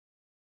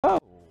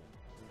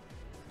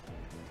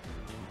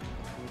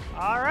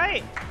All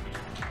right.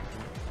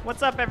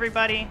 What's up,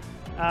 everybody?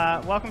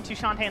 Welcome to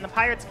Shantae and the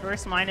Pirates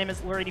Curse. My name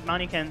is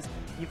LaurieDBunnykins.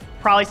 You've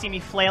probably seen me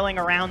flailing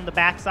around the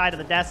backside of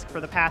the desk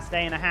for the past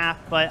day and a half,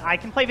 but I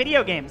can play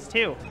video games,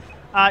 too.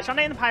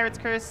 Shantae and the Pirates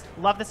Curse.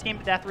 Love this game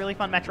to death. Really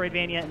fun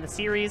Metroidvania in the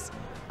series.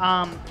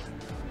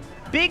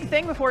 Big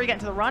thing before we get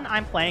into the run,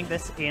 I'm playing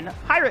this in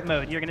pirate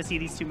mode. You're going to see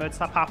these two modes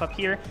pop up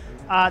here.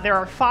 There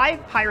are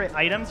 5 pirate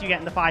items you get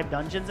in the 5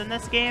 dungeons in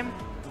this game.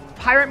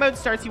 Pirate mode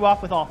starts you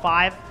off with all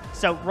 5.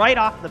 So right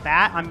off the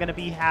bat, I'm going to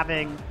be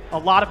having a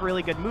lot of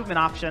really good movement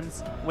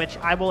options, which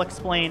I will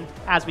explain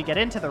as we get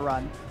into the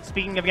run.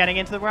 Speaking of getting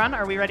into the run,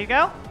 are we ready to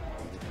go?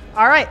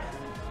 All right.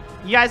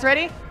 You guys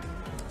ready?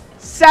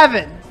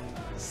 7,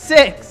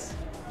 6,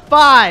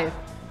 5,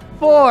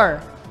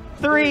 4,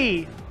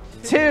 3,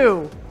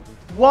 2,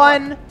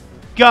 1,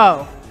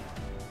 go.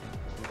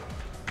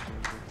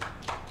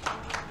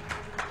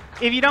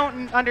 If you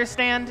don't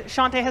understand,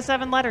 Shantae has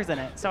 7 letters in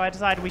it, so I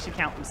decided we should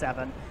count them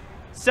 7.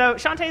 So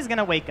Shantae is going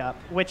to wake up,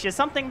 which is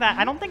something that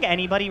I don't think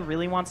anybody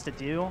really wants to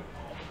do.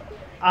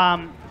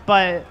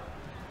 But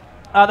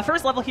the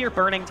first level here,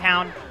 Burning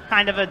Town,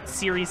 kind of a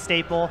series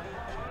staple,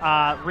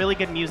 really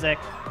good music.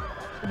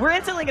 We're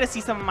instantly going to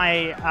see some of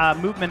my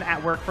movement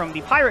at work from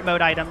the pirate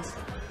mode items.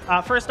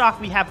 First off,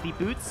 we have the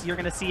boots. You're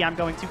going to see I'm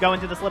going to go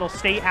into this little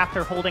state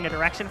after holding a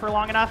direction for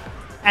long enough.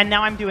 And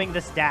now I'm doing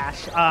this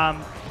dash.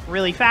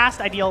 Really fast.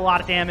 I deal a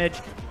lot of damage.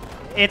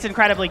 It's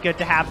incredibly good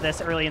to have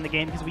this early in the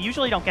game because we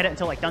usually don't get it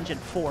until like Dungeon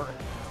 4.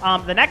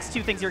 The next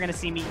 2 things you're going to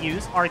see me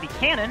use are the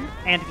cannon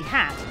and the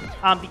hat.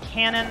 The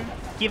cannon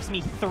gives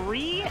me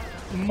 3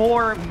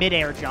 more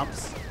mid-air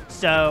jumps.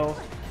 So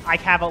I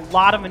have a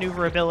lot of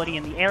maneuverability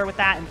in the air with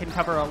that and can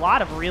cover a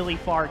lot of really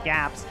far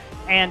gaps.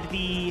 And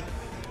the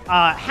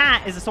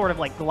hat is a sort of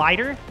like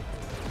glider.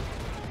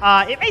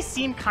 It may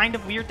seem kind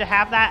of weird to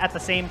have that at the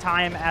same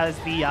time as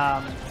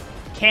the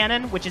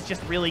cannon, which is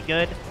just really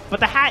good, but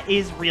the hat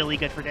is really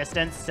good for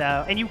distance.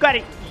 So, and you've got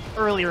it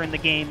earlier in the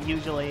game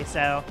usually,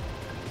 so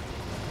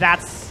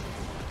that's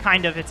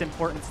kind of its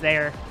importance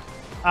there.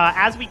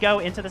 As we go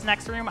into this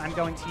next room, I'm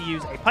going to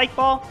use a pike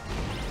ball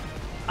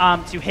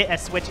to hit a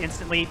switch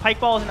instantly.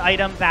 Pike ball is an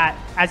item that,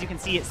 as you can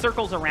see, it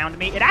circles around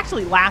me. It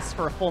actually lasts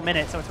for a full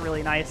minute, so it's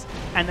really nice.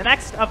 And the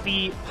next of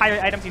the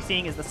pirate items you're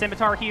seeing is the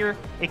scimitar here.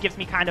 It gives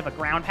me kind of a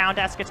ground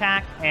pound-esque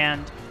attack,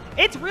 and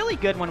it's really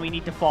good when we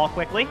need to fall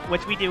quickly,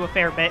 which we do a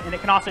fair bit, and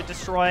it can also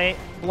destroy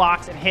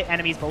blocks and hit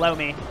enemies below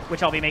me,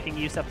 which I'll be making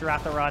use of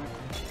throughout the run.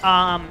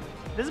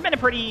 This has been a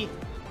pretty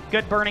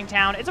good Burning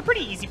Town. It's a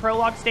pretty easy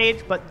prologue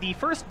stage, but the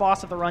first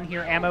boss of the run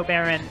here, Ammo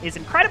Baron, is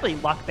incredibly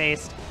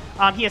luck-based.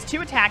 He has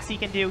 2 attacks he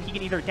can do. He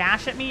can either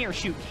dash at me or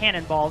shoot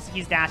cannonballs.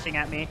 He's dashing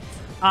at me.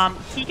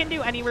 He can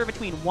do anywhere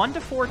between 1 to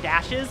 4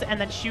 dashes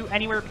and then shoot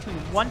anywhere between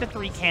 1 to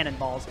 3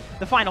 cannonballs.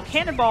 The final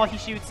cannonball he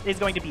shoots is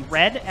going to be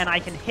red, and I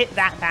can hit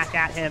that back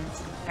at him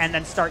and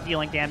then start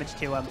dealing damage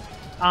to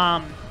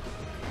him.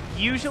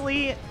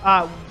 Usually,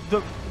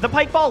 the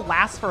pike ball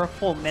lasts for a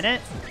full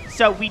minute,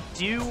 so we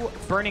do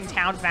Burning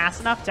Town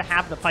fast enough to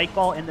have the pike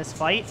ball in this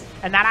fight,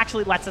 and that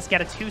actually lets us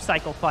get a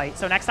 2-cycle fight.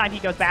 So next time he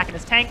goes back in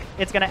his tank,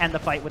 it's going to end the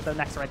fight with the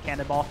next red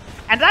cannonball.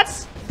 And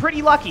that's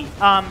pretty lucky.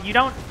 You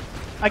don't,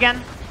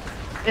 again,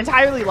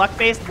 entirely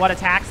luck-based what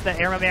attacks the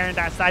Ammo Baron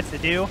decides to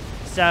do.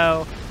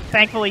 So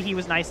thankfully he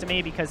was nice to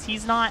me because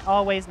he's not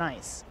always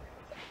nice.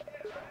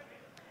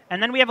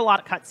 And then we have a lot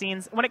of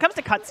cutscenes. When it comes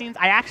to cutscenes,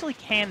 I actually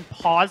can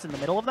pause in the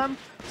middle of them.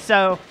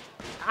 So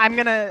I'm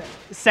going to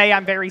say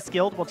I'm very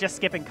skilled with just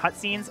skipping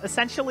cutscenes.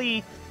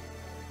 Essentially,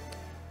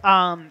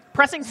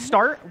 pressing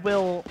start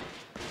will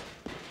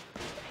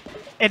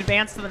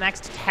advance to the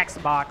next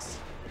text box.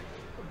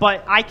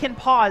 But I can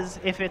pause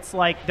if it's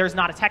like there's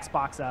not a text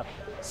box up.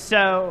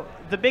 So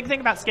the big thing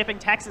about skipping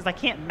text is I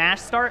can't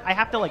mash start. I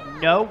have to like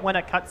know when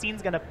a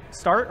cutscene's going to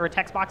start or a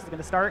text box is going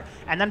to start,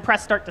 and then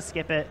press start to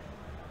skip it,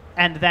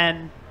 and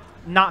then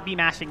not be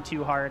mashing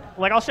too hard.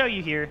 Like I'll show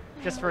you here,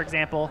 just for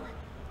example.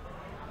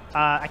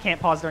 I can't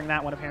pause during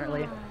that one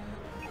apparently,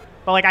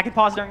 but like I can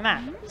pause during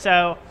that.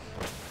 So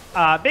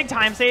big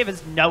time save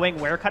is knowing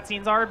where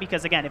cutscenes are,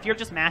 because again, if you're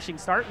just mashing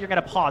start, you're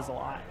going to pause a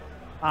lot.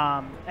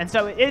 And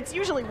so it's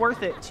usually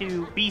worth it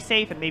to be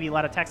safe and maybe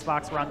let a text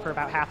box run for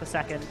about half a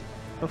second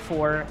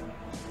before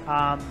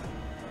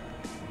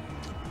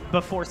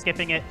before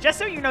skipping it, just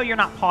so you know you're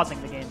not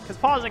pausing the game, because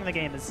pausing the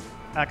game is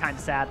kind of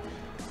sad.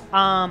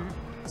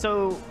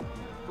 So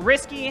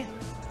Risky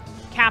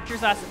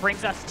captures us,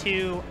 brings us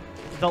to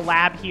the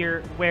lab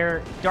here,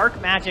 where Dark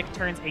Magic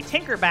turns a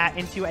Tinkerbat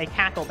into a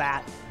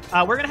Cacklebat.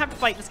 We're going to have to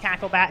fight this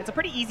Cacklebat. It's a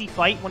pretty easy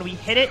fight. When we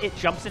hit it, it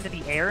jumps into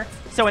the air.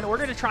 So in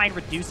order to try and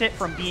reduce it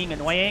from being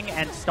annoying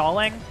and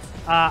stalling,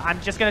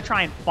 I'm just going to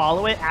try and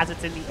follow it as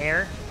it's in the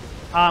air.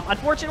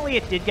 Unfortunately,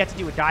 it did get to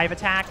do a dive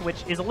attack,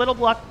 which is a little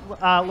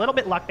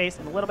bit luck-based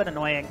and a little bit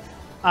annoying.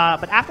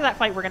 But after that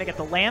fight, we're going to get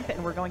the lamp,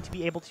 and we're going to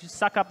be able to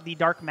suck up the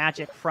Dark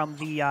Magic from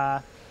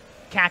the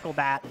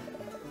Cacklebat.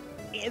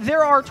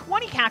 There are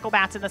 20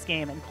 Cacklebats in this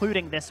game,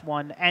 including this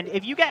one, and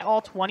if you get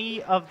all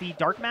 20 of the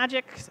Dark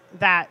Magic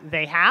that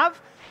they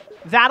have,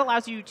 that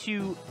allows you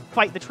to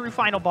fight the true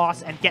final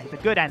boss and get the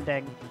good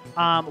ending.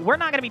 We're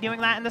not going to be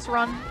doing that in this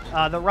run.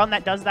 The run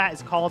that does that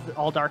is called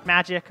All Dark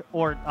Magic,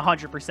 or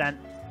 100%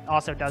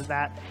 also does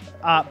that.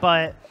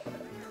 But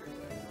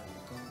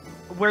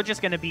we're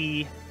just going to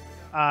be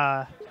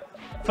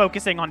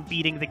focusing on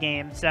beating the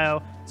game.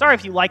 So sorry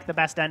if you like the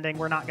best ending.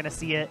 We're not going to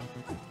see it.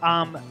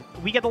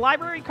 We get the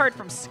library card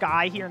from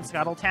Sky here in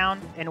Scuttletown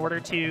in order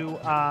to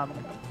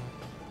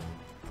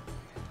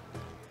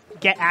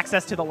get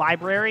access to the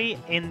library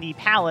in the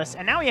palace.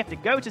 And now we have to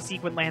go to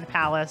Sequinland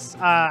Palace.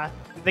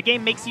 The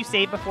game makes you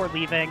save before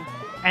leaving.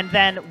 And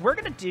then we're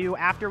going to do,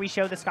 after we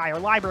show this guy our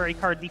library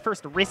card, the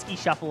first risky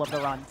shuffle of the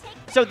run.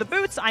 So the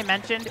boots I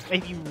mentioned,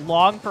 if you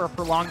long for a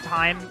prolonged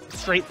time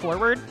straight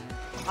forward,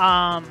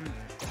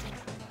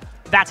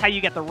 that's how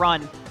you get the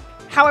run.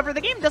 However, the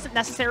game doesn't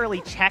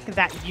necessarily check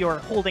that you're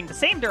holding the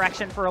same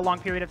direction for a long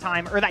period of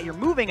time or that you're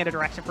moving in a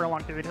direction for a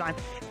long period of time.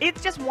 It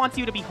just wants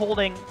you to be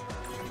holding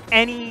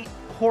any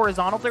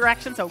horizontal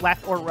direction, so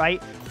left or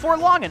right, for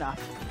long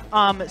enough.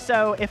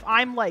 So if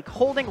I'm like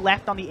holding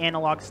left on the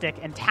analog stick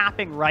and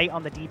tapping right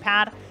on the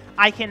D-pad,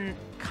 I can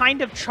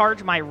kind of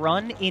charge my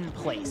run in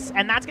place.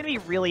 And that's going to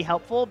be really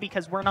helpful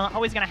because we're not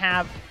always going to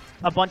have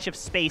a bunch of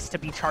space to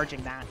be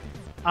charging that.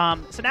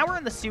 So now we're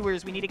in the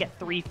sewers. We need to get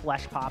 3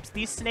 flesh pops.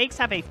 These snakes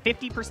have a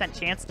 50%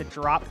 chance to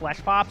drop flesh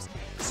pops.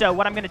 So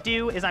what I'm going to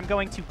do is I'm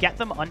going to get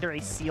them under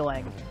a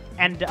ceiling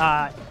and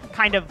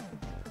kind of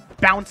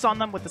bounce on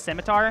them with the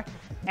scimitar.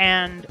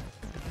 And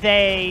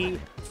they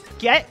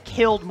get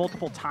killed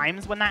multiple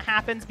times when that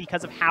happens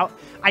because of how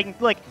I can,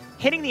 like,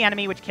 hitting the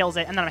enemy, which kills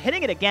it, and then I'm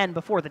hitting it again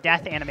before the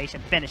death animation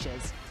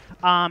finishes.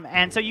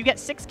 And so you get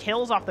 6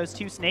 kills off those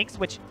 2 snakes,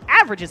 which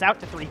averages out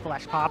to 3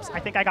 flesh pops. I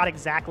think I got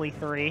exactly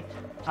 3.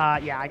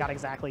 Yeah, I got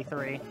exactly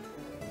 3.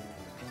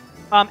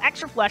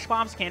 Extra flesh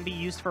pops can be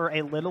used for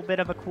a little bit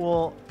of a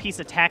cool piece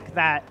of tech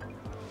that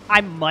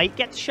I might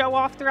get to show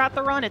off throughout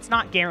the run. It's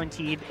not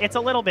guaranteed. It's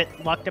a little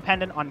bit luck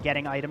dependent on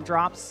getting item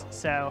drops,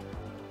 so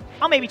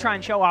I'll maybe try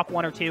and show off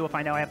 1 or 2 if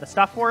I know I have the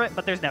stuff for it,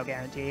 but there's no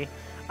guarantee.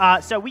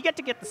 So we get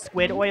to get the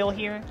squid oil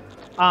here.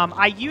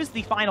 I used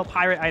the final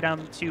pirate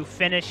item to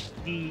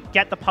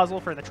get the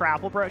puzzle for the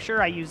travel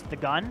brochure. I used the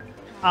gun.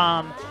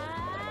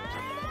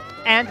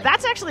 And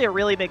that's actually a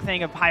really big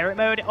thing of pirate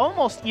mode,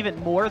 almost even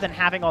more than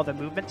having all the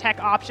movement tech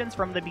options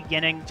from the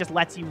beginning. Just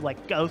lets you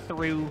like go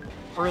through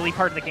early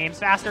part of the games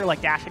faster, like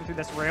dashing through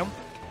this room,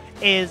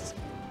 is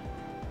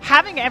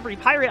having every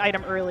pirate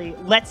item early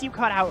lets you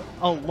cut out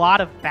a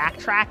lot of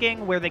backtracking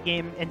where the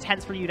game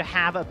intends for you to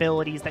have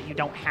abilities that you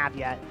don't have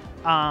yet.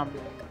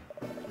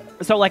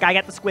 So like I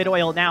get the squid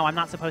oil now, I'm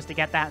not supposed to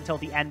get that until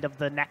the end of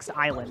the next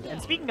island. And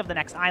speaking of the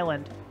next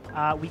island,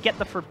 we get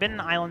the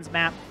Forbidden Islands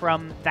map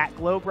from that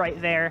globe right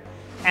there,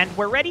 and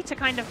we're ready to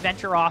kind of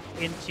venture off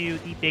into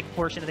the big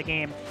portion of the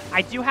game.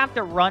 I do have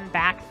to run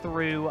back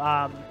through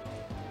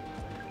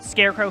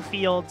Scarecrow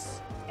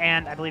Fields,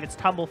 and I believe it's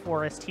Tumble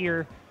Forest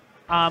here.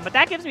 But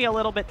that gives me a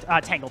little bit,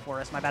 Tangle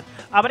Forest, my bad.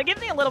 But it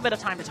gives me a little bit of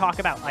time to talk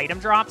about item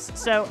drops.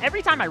 So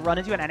every time I run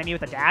into an enemy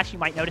with a dash, you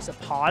might notice a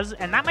pause,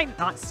 and that might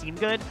not seem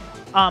good.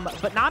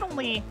 But not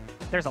only,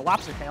 there's a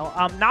lobster tail,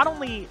 not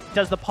only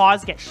does the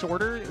pause get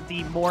shorter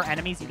the more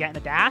enemies you get in a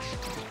dash,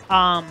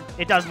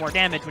 it does more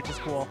damage, which is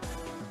cool.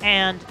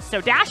 And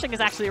so dashing is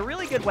actually a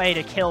really good way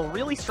to kill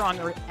really strong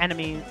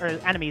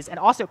enemies and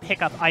also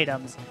pick up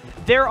items.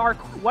 There are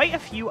quite a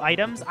few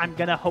items I'm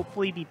going to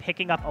hopefully be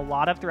picking up a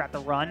lot of throughout the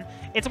run.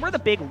 It's where the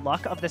big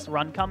luck of this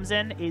run comes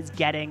in, is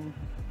getting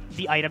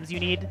the items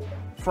you need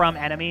from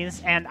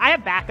enemies. And I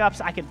have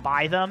backups. I can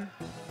buy them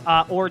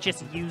or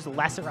just use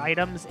lesser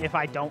items if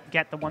I don't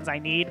get the ones I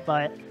need.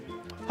 But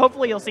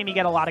hopefully you'll see me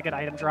get a lot of good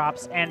item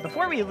drops. And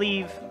before we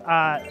leave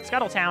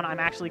Scuttletown, I'm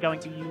actually going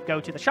to go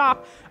to the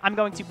shop. I'm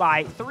going to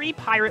buy 3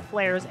 Pirate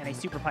Flares and a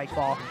Super Pike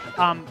Ball.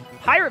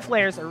 Pirate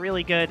Flares are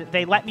really good.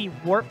 They let me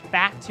warp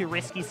back to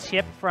Risky's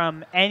ship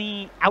from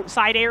any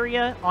outside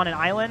area on an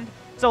island.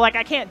 So like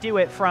I can't do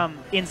it from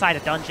inside a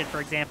dungeon,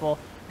 for example.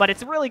 But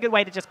it's a really good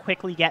way to just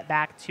quickly get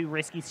back to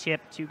Risky's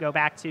ship to go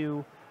back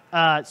to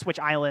switch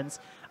islands.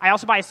 I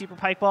also buy a Super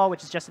Pike Ball,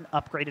 which is just an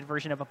upgraded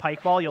version of a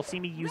Pike Ball. You'll see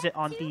me use it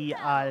on the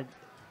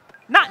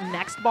not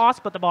next boss,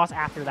 but the boss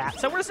after that.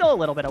 So we're still a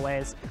little bit of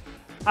ways.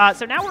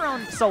 So now we're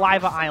on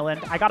Saliva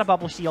Island. I got a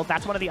Bubble Shield.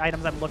 That's one of the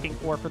items I'm looking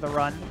for the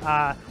run.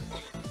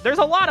 There's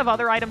a lot of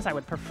other items I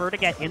would prefer to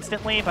get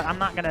instantly, but I'm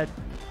not going to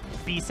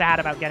be sad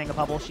about getting a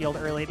Bubble Shield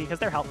early because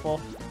they're helpful.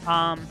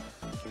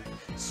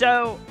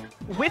 So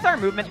with our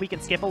movement, we can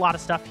skip a lot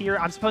of stuff here.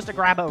 I'm supposed to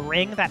grab a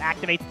ring that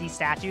activates these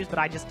statues, but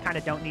I just kind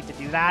of don't need to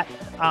do that.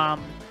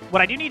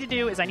 What I do need to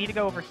do is I need to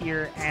go over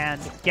here and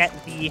get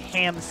the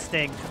ham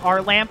sting.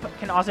 Our lamp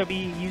can also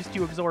be used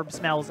to absorb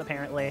smells,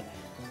 apparently,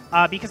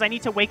 because I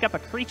need to wake up a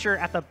creature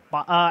at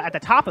the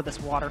top of this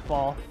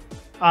waterfall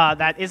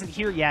that isn't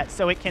here yet,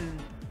 so it can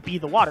be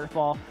the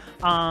waterfall.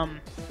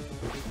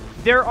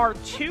 There are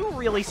 2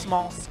 really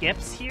small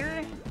skips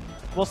here.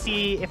 We'll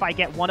see if I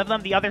get one of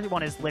them. The other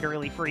one is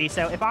literally free,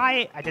 so if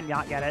I did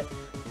not get it.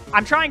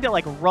 I'm trying to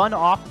like run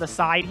off the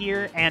side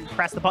here and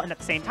press the button at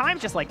the same time,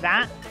 just like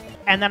that.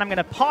 and then I'm going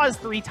to pause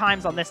 3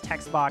 times on this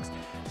text box.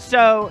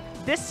 So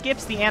this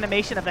skips the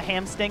animation of the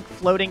ham stink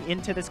floating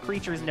into this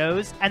creature's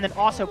nose, and then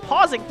also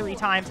pausing 3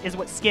 times is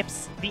what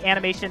skips the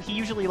animation. He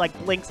usually like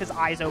blinks his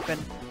eyes open,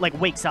 like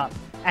wakes up,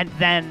 and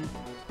then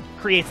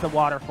creates the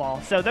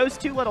waterfall. So those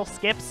 2 little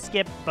skips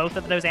skip both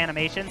of those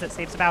animations. It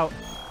saves about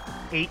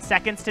 8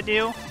 seconds to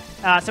do.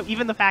 So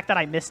even the fact that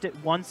I missed it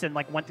once and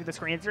like went through the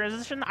screen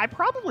transition, I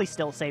probably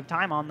still saved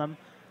time on them,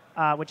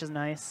 which is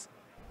nice.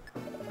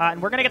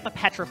 And we're going to get the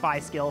Petrify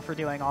skill for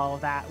doing all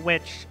of that,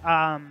 which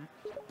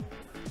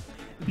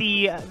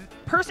the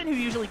person who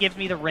usually gives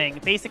me the ring,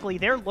 basically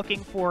they're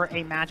looking for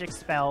a magic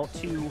spell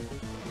to...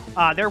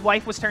 their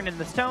wife was turned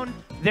into stone.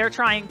 They're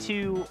trying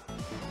to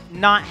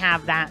not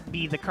have that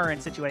be the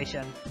current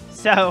situation.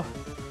 So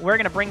we're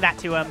going to bring that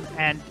to him,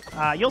 and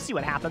you'll see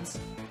what happens.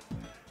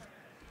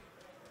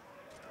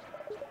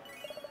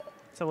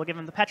 So we'll give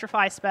him the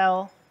Petrify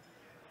spell.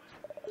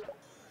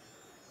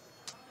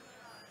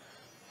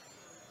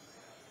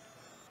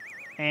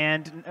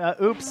 And,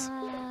 oops.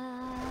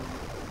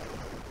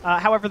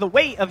 However, the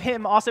weight of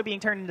him also being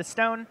turned into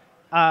stone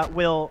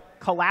will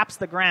collapse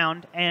the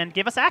ground and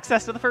give us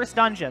access to the first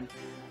dungeon.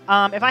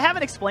 If I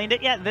haven't explained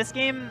it yet, this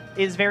game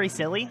is very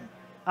silly.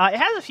 It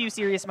has a few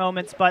serious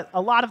moments, but a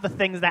lot of the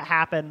things that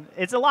happen,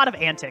 it's a lot of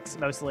antics,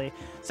 mostly.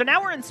 So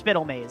now we're in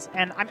Spittle Maze,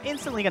 and I'm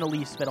instantly going to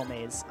leave Spittle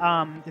Maze.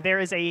 There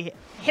is a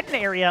hidden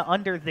area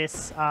under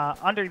this,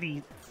 under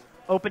the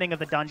opening of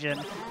the dungeon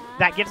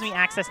that gives me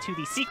access to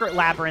the secret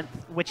labyrinth,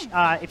 which,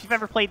 if you've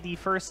ever played the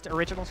first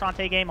original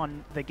Shantae game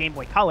on the Game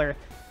Boy Color,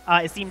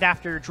 is themed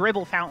after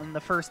Dribble Fountain, the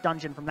first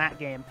dungeon from that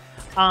game.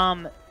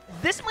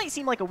 This might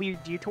seem like a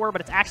weird detour, but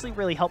it's actually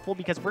really helpful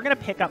because we're going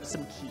to pick up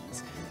some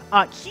keys.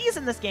 Keys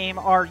in this game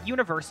are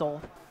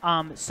universal,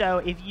 so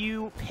if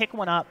you pick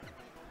one up,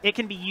 it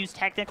can be used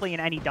technically in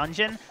any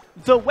dungeon.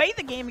 The way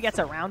the game gets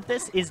around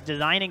this is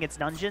designing its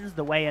dungeons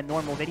the way a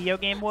normal video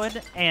game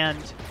would,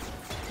 and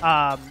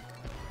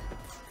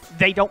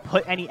they don't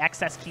put any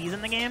excess keys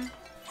in the game,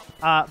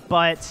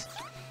 but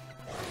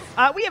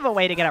we have a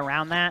way to get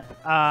around that.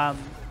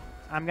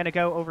 I'm going to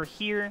go over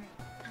here,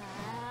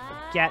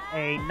 get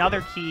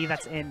another key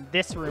that's in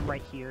this room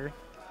right here.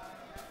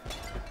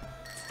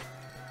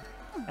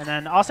 And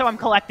then also I'm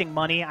collecting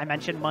money. I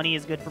mentioned money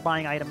is good for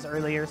buying items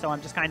earlier, so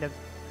I'm just kind of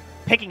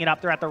picking it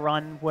up throughout the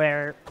run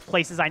where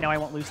places I know I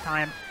won't lose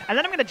time. And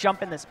then I'm going to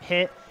jump in this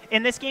pit.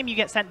 In this game, you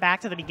get sent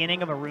back to the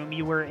beginning of a room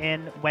you were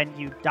in when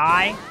you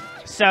die.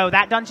 So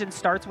that dungeon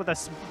starts with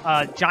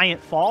a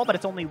giant fall, but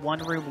it's only 1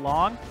 room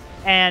long.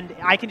 And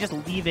I can just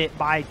leave it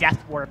by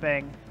death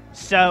warping.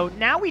 So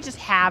now we just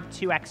have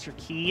 2 extra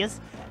keys,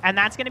 and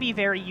that's going to be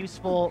very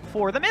useful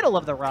for the middle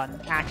of the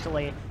run,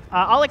 actually.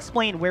 I'll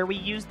explain where we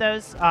use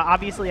those.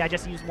 Obviously, I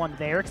just used 1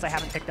 there because I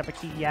haven't picked up a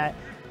key yet.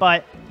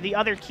 But the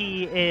other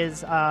key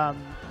is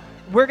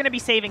we're going to be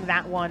saving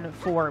that one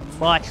for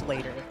much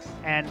later.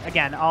 And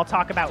again, I'll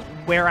talk about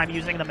where I'm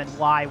using them and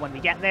why when we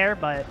get there,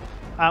 but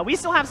we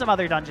still have some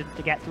other dungeons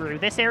to get through.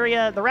 This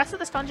area, the rest of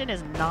this dungeon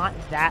is not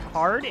that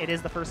hard. It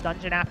is the first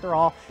dungeon after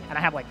all, and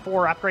I have like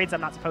 4 upgrades I'm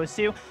not supposed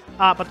to.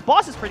 But the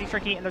boss is pretty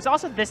tricky, and there's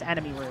also this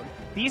enemy room.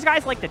 These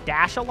guys like to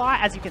dash a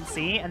lot, as you can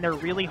see, and they're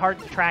really hard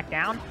to track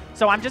down.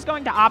 So I'm just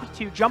going to opt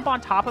to jump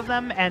on top of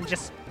them and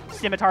just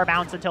scimitar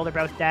bounce until they're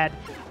both dead.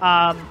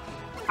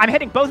 I'm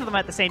hitting both of them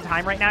at the same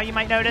time right now, you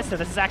might notice, so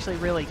this is actually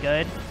really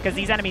good, because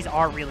these enemies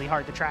are really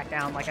hard to track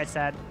down, like I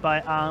said.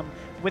 But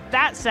with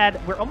that said,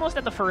 we're almost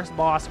at the first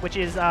boss, which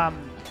is, I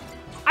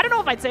don't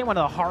know if I'd say one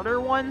of the harder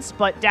ones,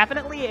 but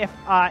definitely if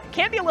it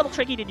can be a little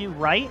tricky to do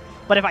right,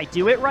 but if I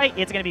do it right,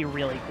 it's going to be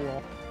really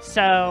cool.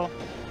 So,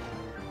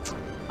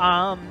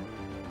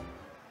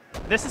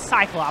 this is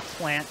Cyclops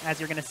plant, as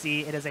you're going to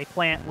see. It is a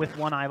plant with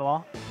 1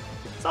 eyeball.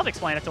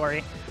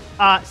 Self-explanatory.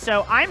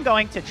 So I'm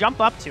going to jump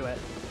up to it.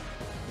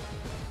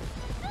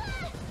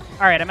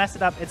 All right, I messed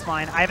it up. It's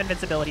fine. I have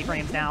invincibility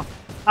frames now.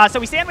 So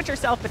we sandwich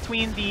ourselves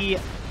between the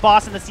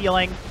boss and the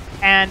ceiling,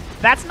 and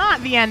that's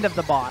not the end of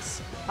the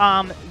boss.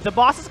 The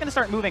boss is going to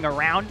start moving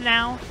around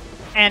now,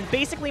 and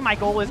basically my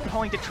goal is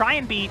going to try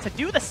and be to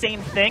do the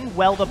same thing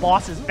while the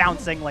boss is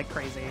bouncing like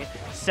crazy.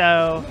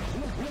 So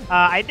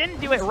I didn't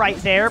do it right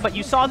there, but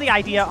you saw the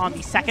idea on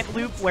the second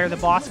loop where the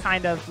boss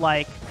kind of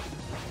like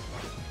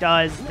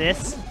does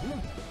this.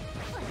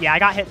 Yeah, I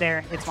got hit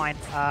there. It's fine.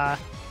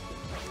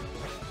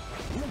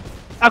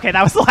 Okay,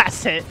 that was the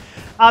last hit.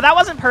 That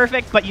wasn't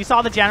perfect, but you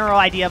saw the general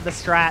idea of the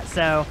strat,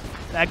 so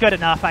good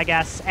enough, I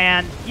guess.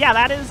 And yeah,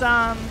 that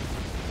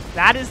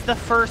is the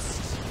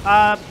first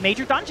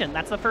major dungeon.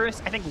 That's the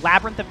first, I think,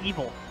 Labyrinth of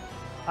Evil.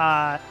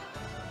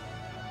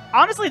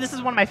 Honestly, this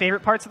is one of my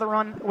favorite parts of the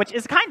run, which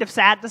is kind of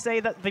sad to say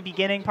that the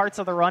beginning parts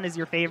of the run is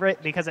your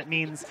favorite, because it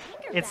means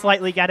it's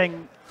slightly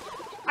getting,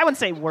 I wouldn't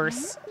say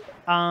worse,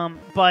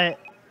 but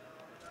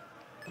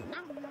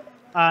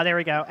there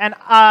we go. And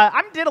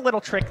I did a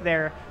little trick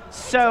there.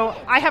 So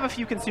I have a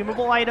few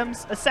consumable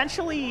items.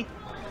 Essentially,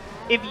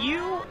 if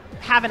you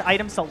have an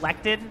item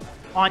selected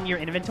on your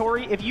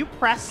inventory, if you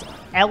press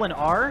L and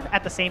R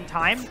at the same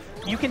time,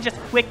 you can just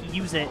quick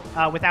use it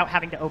without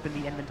having to open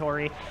the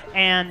inventory.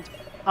 And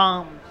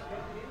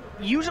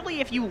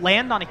Usually if you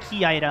land on a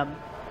key item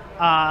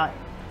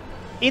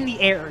in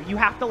the air, you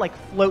have to like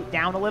float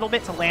down a little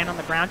bit to land on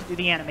the ground to do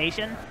the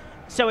animation.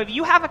 So if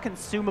you have a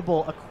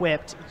consumable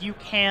equipped, you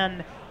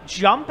can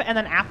jump and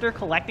then after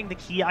collecting the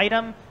key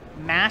item,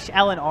 mash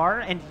L and R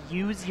and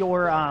use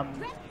your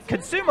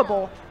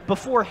consumable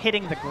before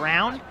hitting the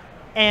ground,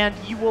 and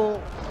you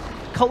will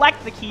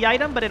collect the key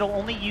item, but it'll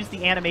only use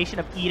the animation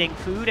of eating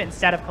food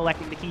instead of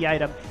collecting the key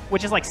item,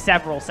 which is like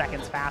several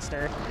seconds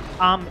faster.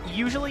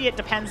 Usually it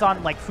depends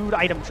on like food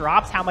item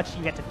drops, how much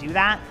you get to do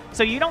that.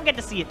 So you don't get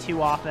to see it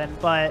too often,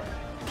 but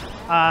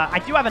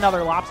I do have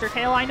another lobster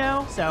tail I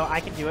know, so I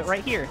can do it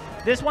right here.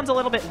 This one's a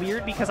little bit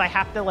weird because I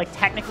have to like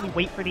technically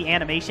wait for the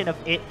animation of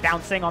it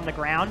bouncing on the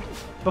ground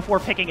before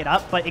picking it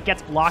up, but it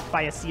gets blocked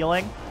by a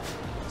ceiling.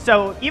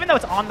 So even though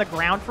it's on the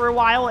ground for a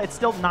while, it's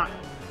still not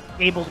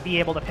able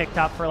to pick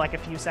up for like a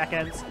few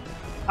seconds.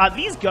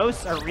 These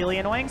ghosts are really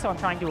annoying, so I'm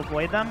trying to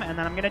avoid them, and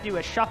then I'm going to do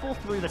a shuffle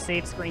through the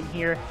save screen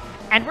here,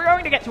 and we're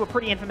going to get to a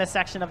pretty infamous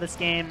section of this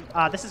game.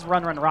 This is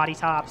Run Run Roddy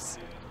Tops,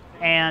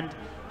 and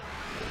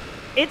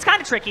it's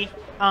kind of tricky.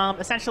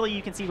 Essentially,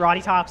 you can see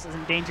Roddy Tops is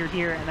in danger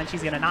here, and then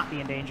she's going to not be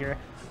in danger,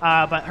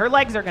 but her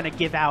legs are going to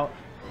give out,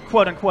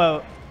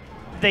 quote-unquote.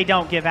 They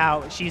don't give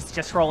out. She's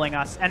just trolling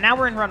us. And now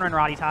we're in Run Run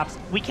Roddy Tops.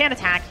 We can't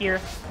attack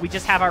here. We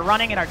just have our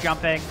running and our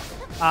jumping.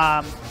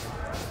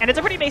 And it's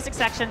a pretty basic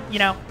section, you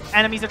know.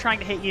 Enemies are trying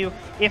to hit you.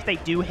 If they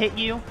do hit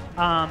you,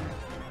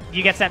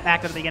 you get sent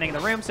back to the beginning of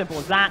the room. Simple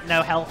as that.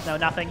 No health, no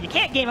nothing. You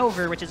can't game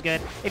over, which is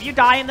good. If you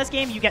die in this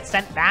game, you get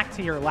sent back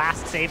to your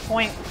last save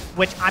point,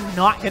 which I'm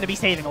not going to be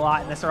saving a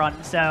lot in this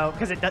run, so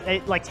because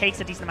it like takes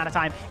a decent amount of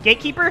time.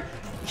 Gatekeeper,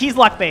 he's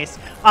luck-based.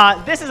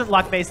 This isn't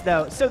luck-based,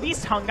 though. So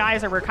these tongue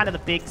guys are where kind of the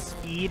big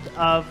speed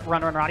of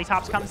Run Run Roddy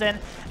Tops comes in.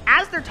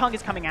 As their tongue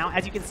is coming out,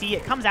 as you can see,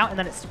 it comes out and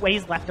then it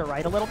sways left or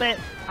right a little bit.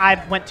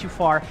 I went too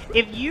far.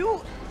 If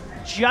you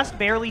just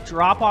barely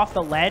drop off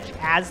the ledge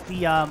as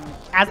the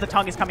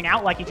tongue is coming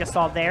out, like you just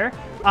saw there,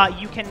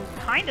 you can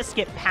kind of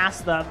skip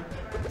past them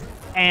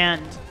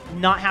and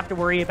not have to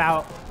worry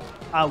about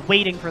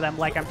waiting for them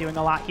like I'm doing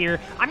a lot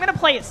here. I'm going to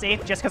play it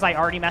safe just because I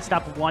already messed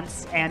up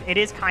once, and it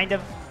is kind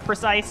of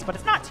precise, but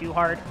it's not too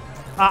hard.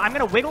 I'm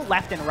going to wiggle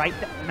left and right.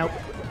 Nope.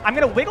 I'm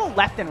going to wiggle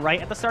left and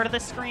right at the start of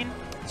this screen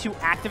to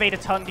activate a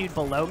tongue dude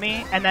below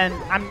me, and then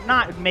I'm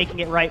not making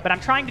it right, but I'm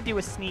trying to do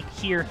a sneak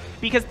here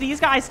because these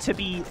guys, to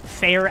be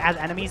fair as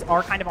enemies,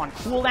 are kind of on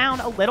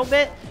cooldown a little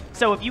bit.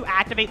 So if you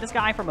activate this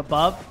guy from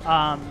above,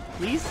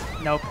 please?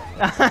 Nope.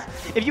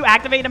 If you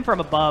activate him from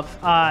above,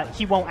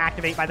 he won't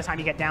activate by the time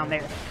you get down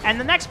there. And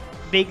the next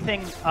big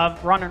thing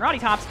of Run and Roddy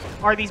Tops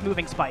are these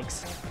moving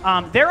spikes.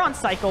 They're on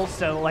cycles,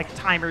 so like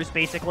timers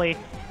basically.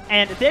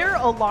 And they're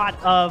a lot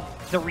of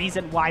the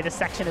reason why this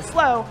section is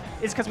slow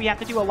is because we have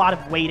to do a lot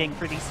of waiting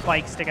for these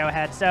spikes to go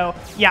ahead. So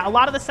yeah, a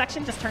lot of the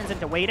section just turns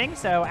into waiting.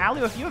 So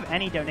Alu, if you have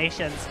any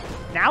donations,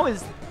 now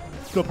is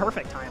the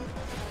perfect time.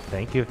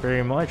 Thank you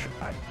very much.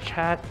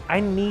 Chat,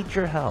 I need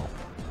your help.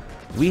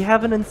 We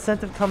have an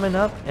incentive coming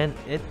up, and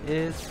it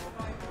is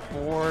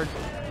for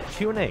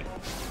tuning.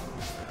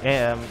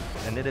 And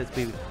it is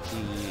the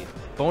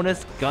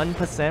bonus gun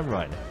percent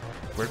run.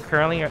 We're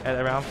currently at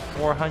around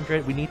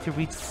 400. We need to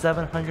reach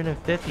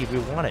 750 if we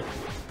want it.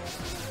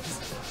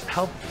 Just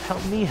help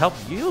me help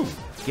you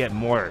get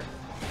more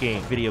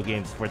video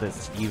games for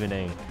this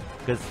evening,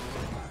 because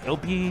it'll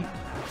be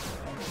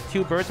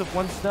two birds with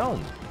one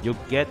stone. You'll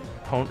get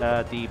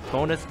the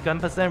bonus gun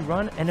percent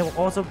run, and it will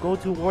also go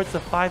towards the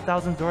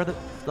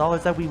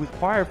 $5,000 that we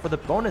require for the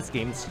bonus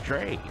game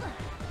Stray.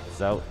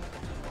 So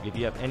if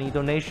you have any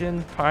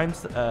donation, prime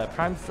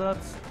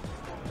subs,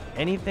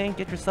 anything,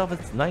 get yourself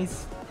a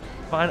nice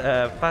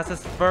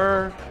fastest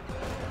fur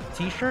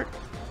t-shirt.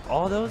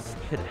 All those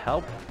could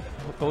help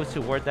go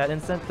toward that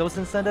those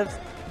incentives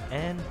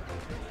and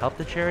help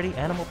the charity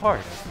Animal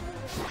Park.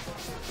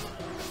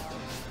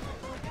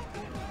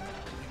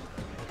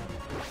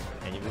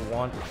 And if you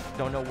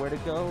don't know where to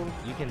go,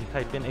 you can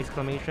type in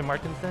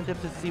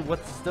 !incentive to see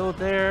what's still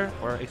there,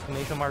 or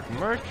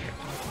 !merch.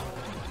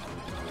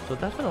 So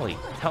definitely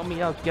help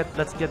me out.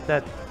 Let's get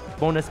that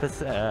bonus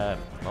percent.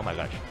 Oh my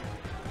gosh,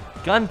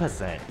 gun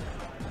percent.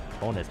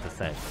 Bonus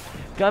percent.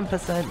 Gun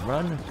percent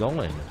run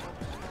going.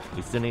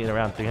 We still need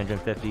around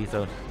 350,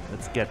 so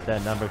let's get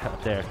that number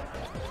up there.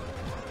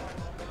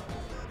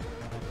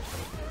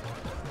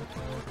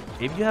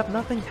 If you have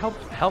nothing,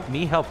 help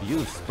me help you.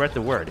 Spread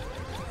the word.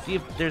 See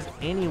if there's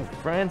any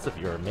friends of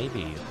yours,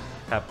 maybe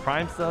have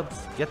Prime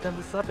subs, get them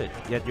to sub it.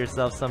 Get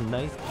yourself some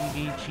nice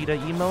PV Cheetah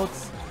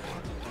emotes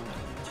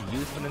to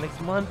use for the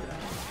next month,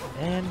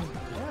 and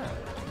yeah,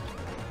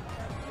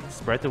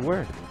 spread the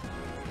word.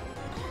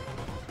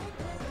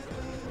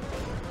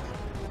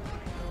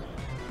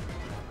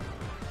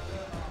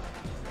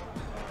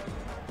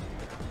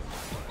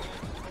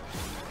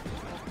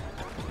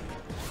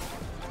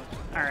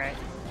 Alright.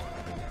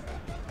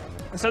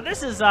 So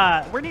this is,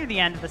 we're near the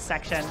end of the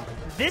section.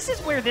 This is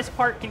where this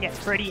part can get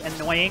pretty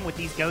annoying with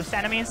these ghost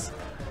enemies.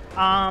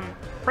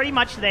 Pretty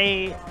much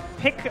they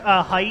pick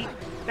a height.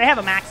 They have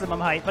a maximum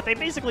height, but they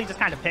basically just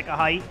kind of pick a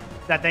height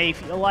that they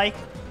feel like,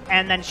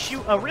 and then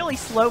shoot a really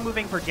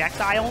slow-moving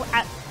projectile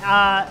at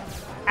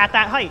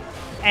that height.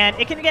 And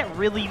it can get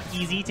really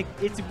easy to,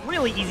 it's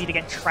really easy to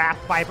get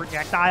trapped by a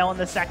projectile in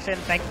this section.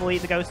 Thankfully,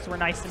 the ghosts were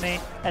nice to me.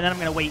 And then I'm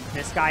going to wait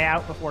this guy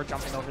out before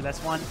jumping over this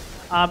one.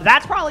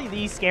 That's probably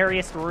the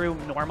scariest room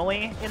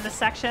normally in this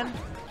section.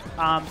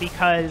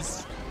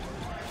 Because,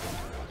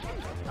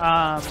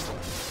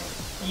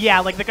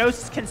 yeah, like the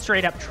ghosts can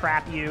straight up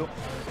trap you.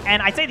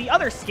 And I'd say the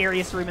other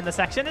scariest room in the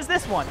section is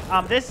this one.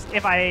 This,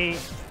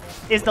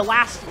 is the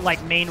last,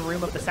 like, main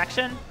room of the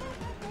section.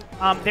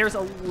 There's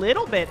a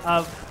little bit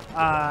of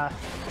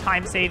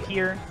time save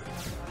here.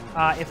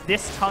 If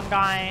this tongue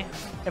guy,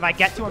 if I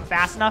get to him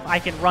fast enough, I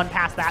can run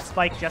past that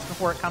spike just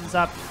before it comes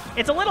up.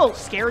 It's a little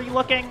scary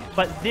looking,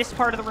 but this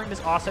part of the room is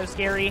also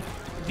scary.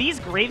 These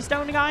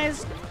gravestone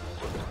guys,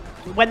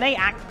 when they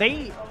act,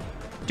 they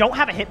don't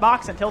have a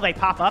hitbox until they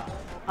pop up.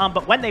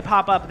 But when they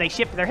pop up, they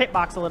shift their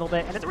hitbox a little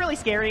bit, and it's really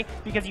scary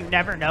because you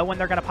never know when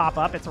they're going to pop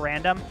up. It's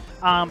random.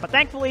 But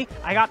thankfully,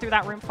 I got through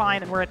that room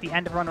fine, and we're at the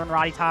end of Run Run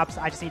Roddy Tops.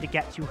 I just need to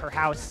get to her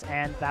house,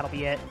 and that'll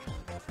be it.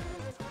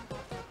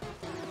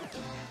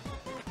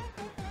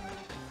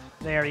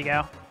 There you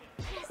go.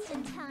 Just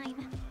in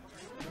time.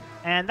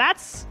 And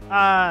that's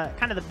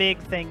kind of the big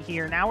thing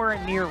here. Now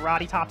we're near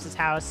Roddy Tops'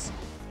 house,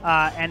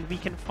 and we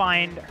can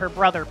find her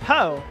brother,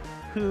 Poe,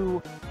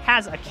 who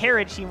has a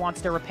carriage he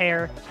wants to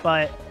repair,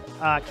 but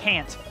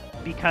can't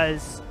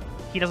because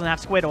he doesn't have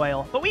squid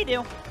oil. But we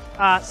do.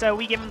 So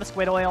we give him the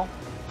squid oil.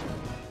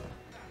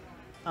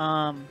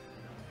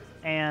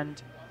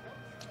 And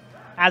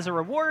as a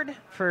reward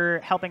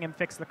for helping him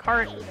fix the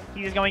cart,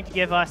 he's going to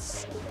give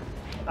us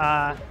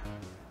a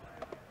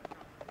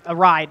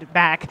ride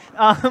back.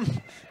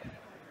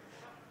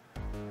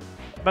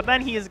 But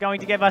then he is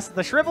going to give us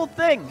the shriveled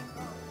thing.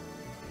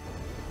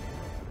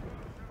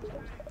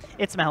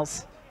 It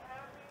smells.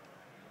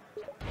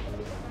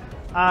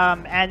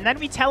 And then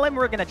we tell him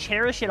we're going to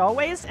cherish it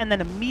always and then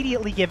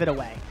immediately give it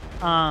away.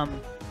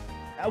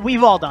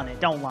 We've all done it,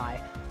 don't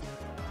lie.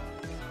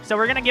 So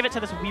we're going to give it to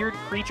this weird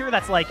creature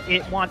that's like,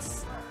 it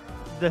wants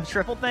the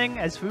shriveled thing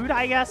as food,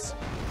 I guess.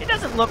 It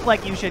doesn't look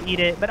like you should eat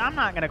it, but I'm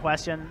not going to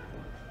question.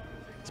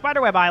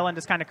 Spiderweb Island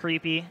is kind of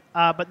creepy,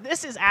 but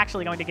this is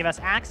actually going to give us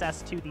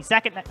access to the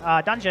second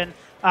dungeon,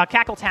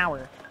 Cackle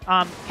Tower.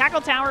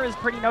 Cackle Tower is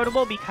pretty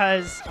notable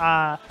because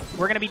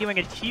we're going to be doing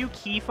a few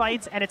key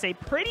fights, and it's a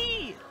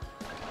pretty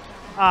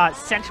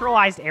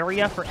centralized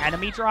area for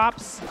enemy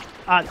drops.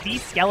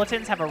 These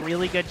skeletons have a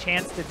really good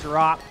chance to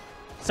drop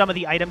some of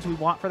the items we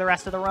want for the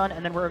rest of the run,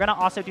 and then we're going to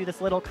also do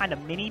this little kind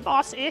of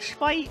mini-boss-ish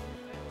fight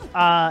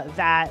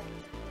that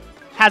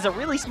has a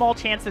really small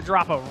chance to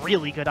drop a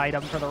really good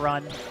item for the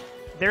run.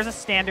 There's a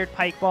standard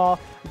pike ball.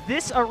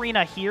 This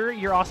arena here,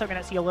 you're also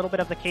going to see a little bit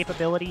of the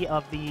capability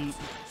of the...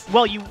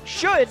 Well, you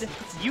should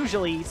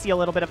usually see a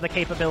little bit of the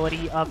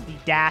capability of the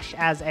dash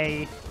as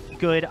a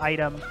good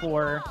item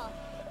for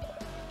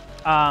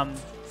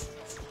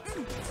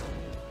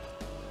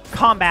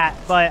combat,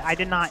 but I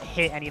did not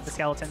hit any of the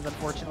skeletons,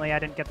 unfortunately. I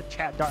didn't get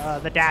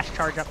the dash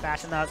charge up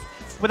fast enough.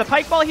 With a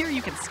pike ball here,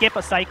 you can skip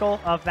a cycle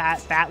of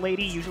that bat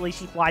lady. Usually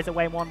she flies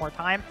away one more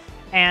time.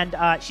 And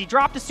she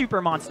dropped a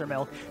Super Monster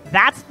Milk.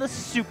 That's the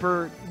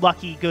super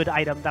lucky good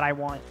item that I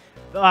want.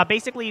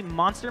 Basically,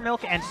 Monster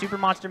Milk and Super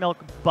Monster Milk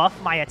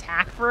buff my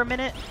attack for a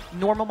minute.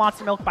 Normal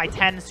Monster Milk by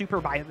 10, Super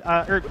by...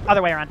 or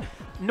other way around.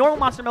 Normal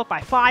Monster Milk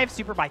by 5,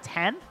 Super by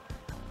 10.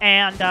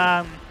 And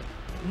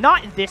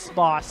not this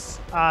boss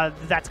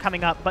that's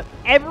coming up, but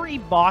every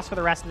boss for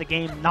the rest of the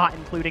game, not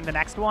including the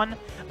next one,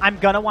 I'm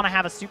going to want to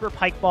have a Super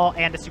Pike Ball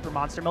and a Super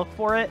Monster Milk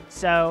for it.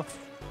 So...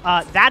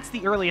 that's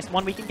the earliest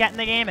one we can get in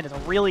the game, and it's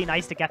really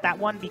nice to get that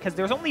one because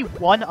there's only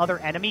one other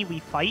enemy we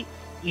fight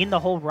in the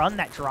whole run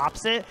that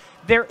drops it.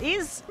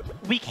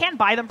 We can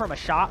buy them from the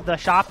shop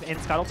in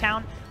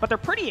Scuttletown, but they're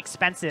pretty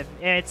expensive.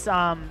 It's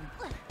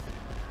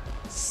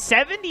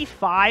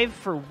 $75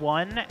 for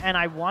one, and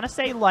I want to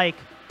say like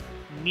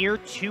near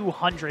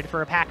 $200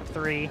 for a pack of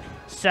 3.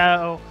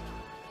 So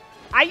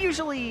I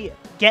usually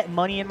get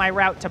money in my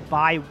route to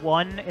buy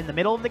one in the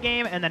middle of the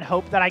game and then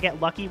hope that I get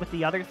lucky with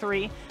the other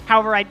 3.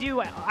 However,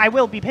 I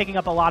will be picking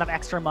up a lot of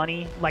extra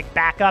money, like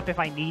backup if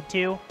I need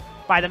to,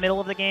 by the middle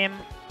of the game.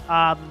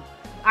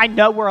 I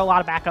know where a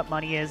lot of backup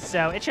money is,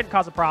 so it shouldn't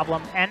cause a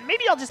problem. And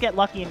maybe I'll just get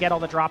lucky and get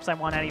all the drops I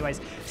want anyways.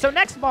 So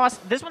next boss,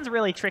 this one's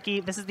really tricky.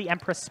 This is the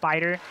Empress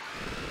Spider.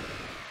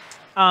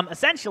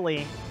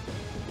 Essentially,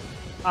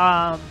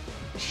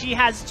 she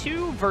has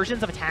 2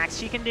 versions of attacks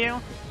she can do.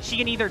 She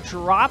can either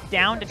drop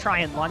down to try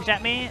and lunge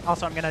at me.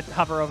 Also, I'm going to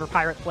hover over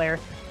Pirate Flare.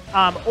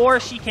 Or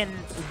she can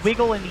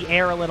wiggle in the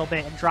air a little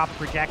bit and drop a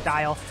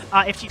projectile.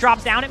 If she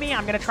drops down at me,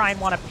 I'm going to try and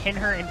want to pin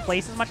her in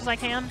place as much as I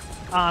can.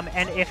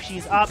 And if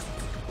she's up...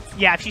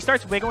 Yeah, if she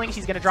starts wiggling,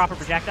 she's going to drop a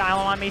projectile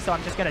on me, so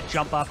I'm just going to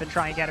jump up and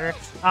try and get her.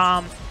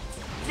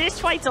 This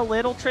fight's a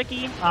little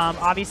tricky.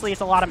 Obviously,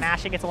 it's a lot of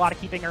mashing. It's a lot of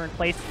keeping her in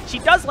place. She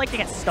does like to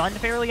get stunned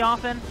fairly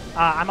often.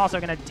 I'm also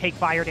going to take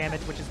fire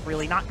damage, which is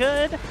really not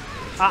good.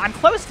 I'm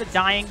close to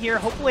dying here.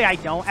 Hopefully, I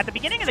don't. At the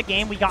beginning of the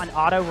game, we got an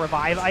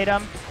auto-revive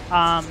item.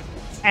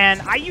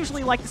 And I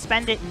usually like to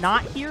spend it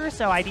not here,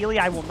 so ideally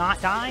I will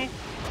not die.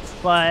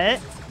 But,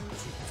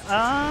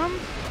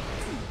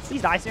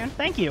 please die soon.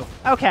 Thank you.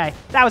 Okay,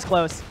 that was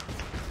close.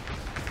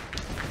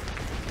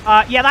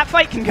 Yeah, that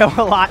fight can go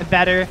a lot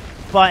better,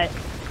 but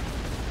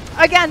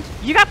again,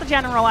 you got the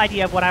general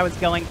idea of what I was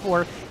going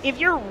for. If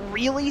you're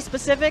really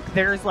specific,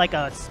 there's like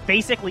a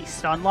basically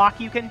stun lock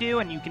you can do,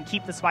 and you can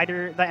keep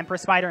the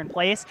Empress Spider in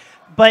place,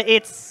 but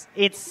it's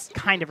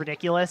kind of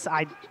ridiculous.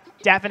 I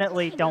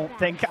definitely don't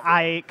think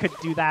I could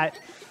do that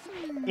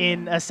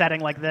in a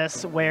setting like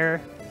this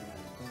where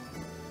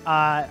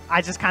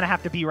I just kind of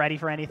have to be ready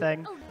for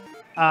anything.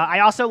 I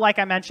also, like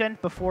I mentioned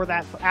before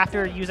that,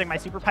 after using my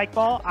Super Pike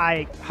Ball,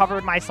 I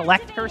hovered my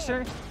select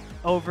cursor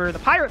over the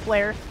Pirate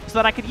Flare so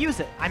that I could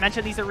use it. I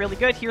mentioned these are really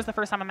good. Here's the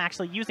first time I'm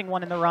actually using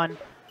one in the run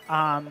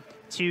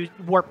to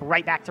warp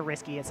right back to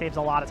Risky. It saves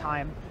a lot of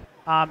time.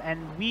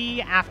 And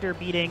we, after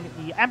beating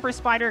the Empress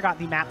Spider, got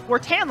the map for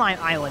Tan Line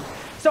Island.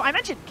 So I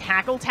mentioned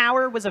Cackle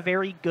Tower was a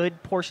very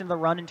good portion of the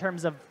run in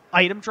terms of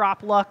item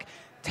drop luck.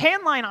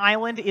 Tan Line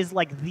Island is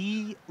like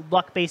the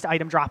luck-based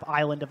item drop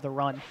island of the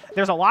run.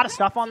 There's a lot of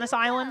stuff on this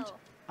island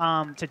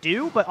to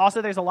do, but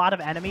also there's a lot of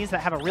enemies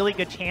that have a really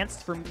good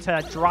chance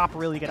to drop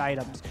really good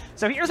items.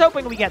 So here's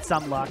hoping we get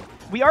some luck.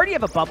 We already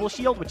have a bubble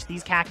shield, which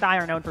these cacti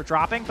are known for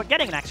dropping, but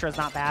getting an extra is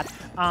not bad.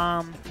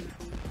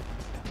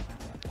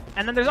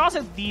 And then there's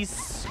also these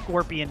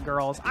scorpion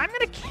girls. I'm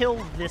going to kill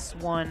this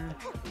one.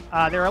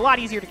 They're a lot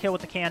easier to kill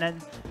with the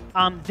cannon.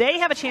 They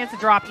have a chance to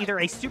drop either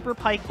a Super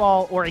Pike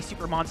Ball or a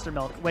Super Monster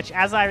Milk, which,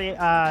 as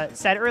I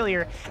said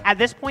earlier, at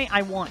this point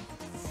I want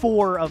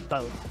 4 of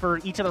both for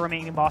each of the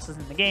remaining bosses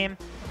in the game.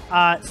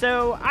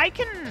 So I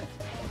can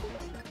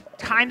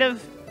kind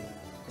of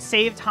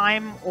save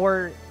time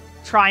or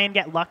try and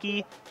get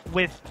lucky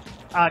with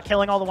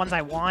killing all the ones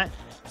I want.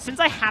 Since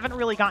I haven't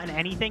really gotten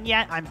anything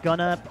yet, I'm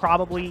gonna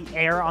probably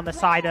err on the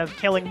side of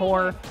killing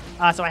more,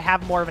 so I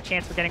have more of a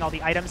chance of getting all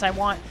the items I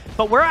want.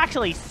 But we're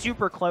actually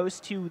super close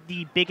to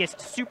the biggest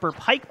Super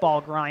Pike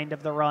Ball grind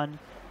of the run.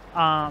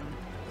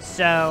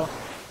 So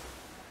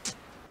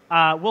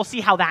we'll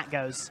see how that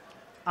goes.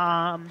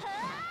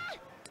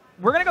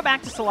 We're gonna go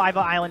back to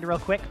Saliva Island real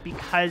quick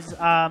because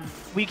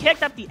we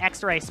kicked up the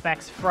X-ray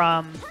specs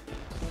from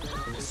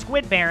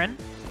Squid Baron.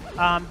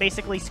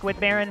 Basically, Squid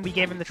Baron, we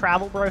gave him the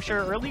travel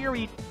brochure. Earlier,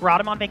 we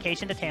brought him on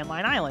vacation to Tan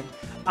Line Island.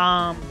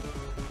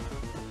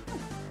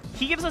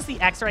 He gives us the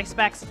X-ray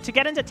specs. To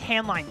get into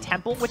Tan Line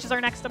Temple, which is our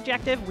next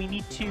objective, we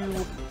need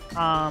to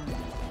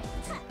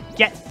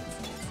get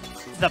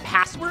the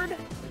password.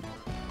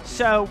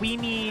 So we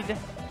need...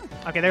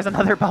 Okay, there's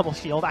another bubble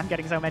shield. I'm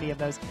getting so many of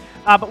those.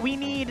 But we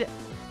need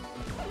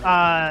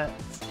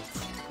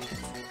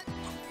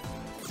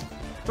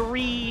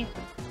 3...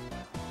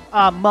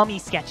 mummy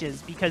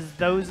sketches, because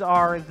those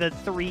are the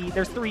 3,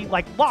 there's 3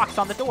 like locks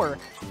on the door.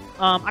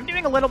 I'm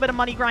doing a little bit of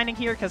money grinding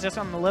here because just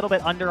I'm a little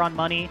bit under on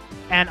money,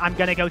 and I'm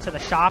gonna go to the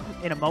shop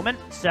in a moment,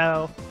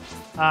 so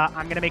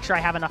I'm gonna make sure I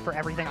have enough for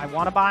everything I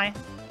want to buy.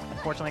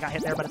 Unfortunately got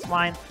hit there, but it's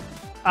fine.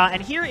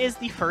 And here is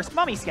the first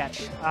mummy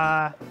sketch.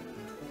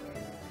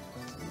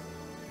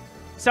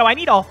 So I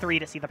need all 3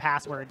 to see the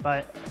password,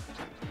 but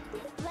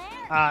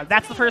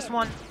that's the first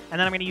one. And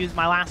then I'm going to use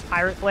my last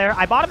Pirate Flare.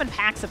 I bought them in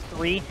packs of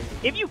 3.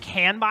 If you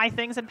can buy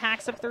things in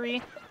packs of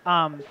 3,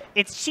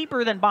 it's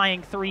cheaper than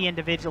buying 3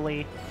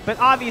 individually. But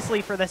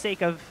obviously, for the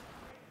sake of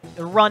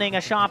running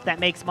a shop that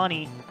makes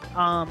money,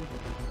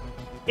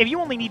 if you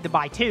only need to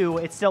buy 2,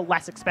 it's still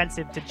less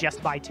expensive to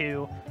just buy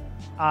 2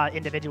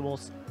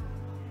 individuals.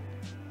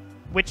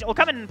 Which will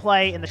come in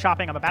play in the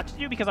shopping I'm about to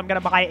do because I'm going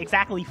to buy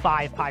exactly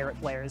 5 Pirate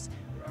Flares.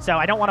 So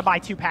I don't want to buy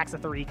 2 packs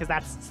of 3 because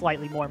that's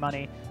slightly more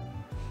money.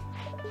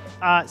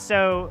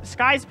 So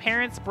Sky's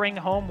parents bring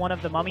home one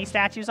of the mummy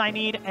statues I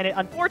need, and it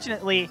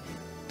unfortunately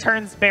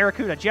turns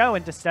Barracuda Joe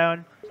into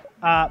stone.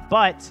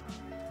 But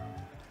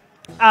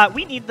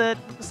we need the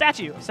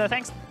statue, so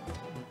thanks,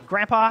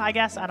 Grandpa, I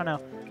guess? I don't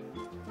know.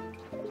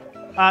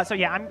 So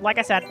yeah, like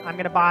I said, I'm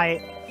going to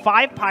buy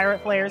 5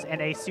 Pirate Flares and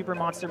a Super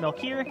Monster Milk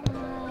here.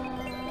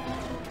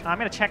 I'm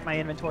going to check my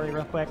inventory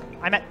real quick.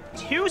 I'm at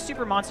 2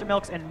 Super Monster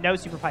Milks and no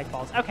Super Pike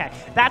Balls. Okay,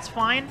 that's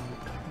fine.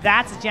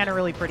 That's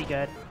generally pretty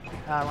good.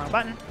 Wrong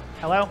button.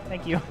 Hello,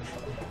 thank you.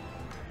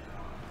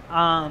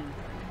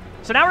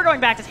 So now we're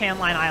going back to Tan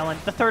Line Island.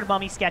 The 3rd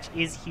mummy sketch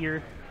is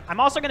here. I'm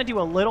also going to do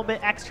a little bit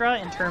extra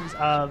in terms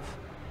of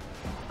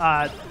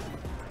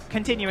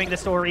continuing the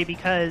story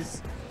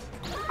because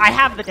I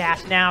have the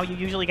dash now. You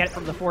usually get it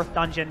from the 4th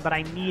dungeon, but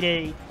I need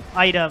a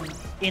item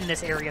in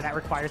this area that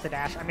requires the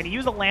dash. I'm going to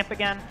use a lamp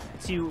again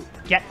to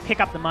pick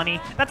up the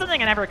money. That's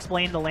something I never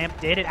explained the lamp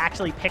did. It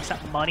actually picks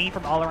up money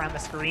from all around the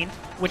screen,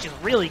 which is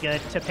really good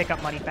to pick up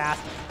money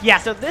fast. Yeah,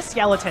 so this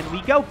skeleton,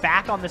 we go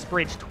back on this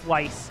bridge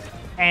twice,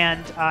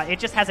 and it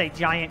just has a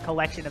giant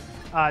collection of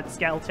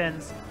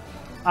skeletons.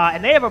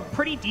 And they have a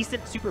pretty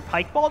decent Super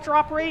Pike Ball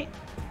drop rate.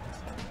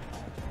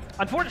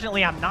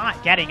 Unfortunately, I'm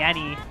not getting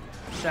any,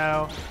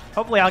 so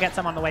hopefully I'll get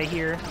some on the way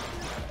here.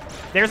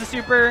 There's a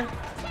Super...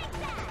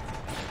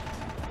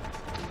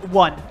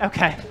 1.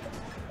 Okay.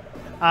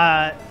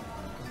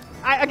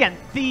 again,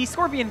 the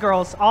Scorpion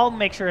Girls, I'll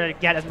make sure to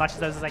get as much of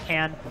those as I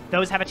can.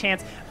 Those have a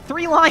chance.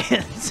 3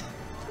 lions.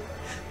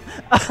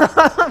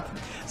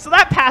 So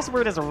that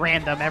password is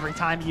random every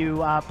time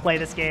you play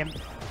this game.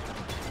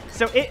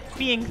 So it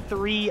being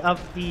 3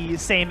 of the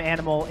same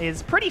animal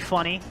is pretty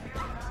funny.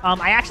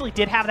 I actually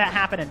did have that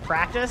happen in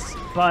practice,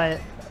 but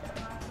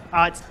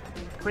it's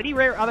pretty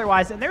rare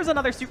otherwise. And there's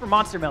another Super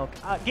Monster Milk.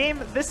 Game,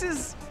 this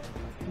is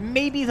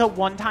maybe the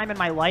one time in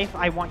my life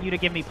I want you to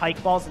give me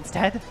Pike Balls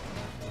instead.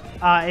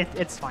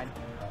 It's fine.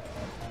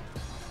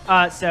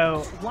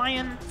 So,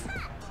 lion.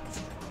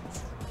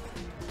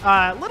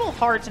 A little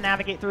hard to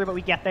navigate through, but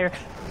we get there.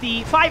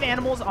 The 5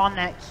 animals on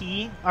that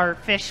key are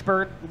fish,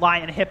 bird,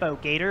 lion, hippo,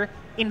 gator,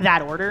 in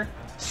that order.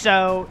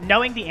 So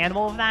knowing the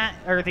animal of that,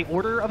 or the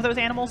order of those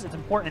animals, is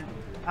important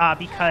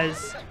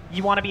because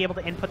you want to be able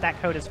to input that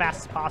code as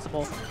fast as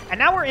possible. And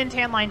now we're in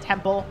Tanline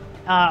Temple,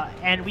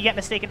 and we get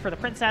mistaken for the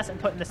princess and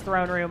put in this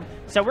throne room.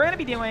 So we're going to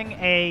be doing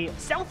a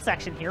stealth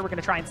section here. We're going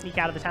to try and sneak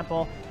out of the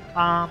temple.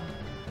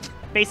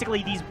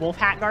 Basically, these wolf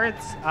hat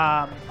guards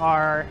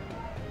are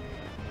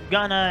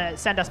gonna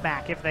send us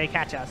back if they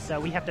catch us, so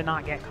we have to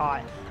not get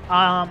caught.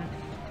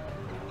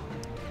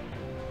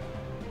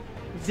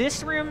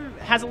 This room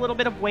has a little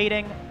bit of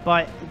waiting,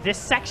 but this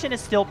section is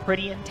still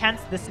pretty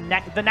intense.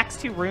 The next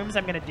 2 rooms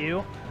I'm gonna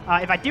do,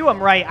 if I do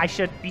them right, I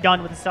should be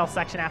done with the stealth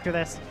section after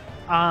this.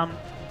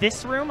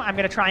 This room, I'm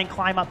gonna try and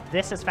climb up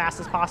this as fast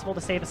as possible to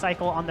save a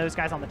cycle on those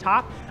guys on the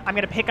top. I'm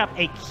gonna pick up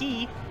a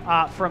key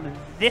from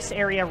this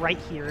area right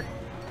here.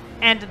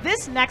 And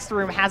this next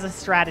room has a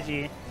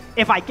strategy.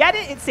 If I get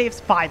it, it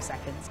saves 5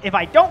 seconds. If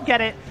I don't get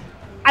it,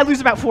 I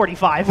lose about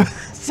 45.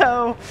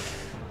 So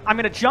I'm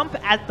going to jump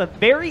at the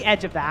very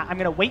edge of that. I'm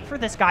going to wait for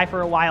this guy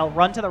for a while,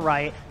 run to the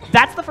right.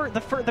 That's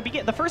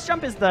the first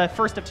jump is the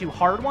first of 2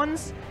 hard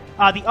ones.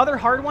 The other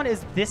hard one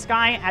is this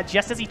guy.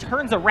 Just as he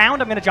turns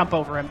around, I'm going to jump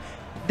over him.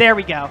 There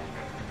we go.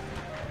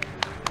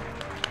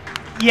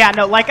 Yeah,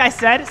 no, like I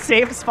said,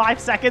 saves 5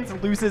 seconds,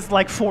 loses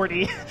like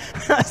 40.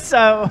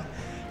 So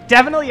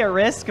definitely a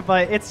risk,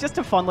 but it's just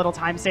a fun little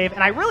time save.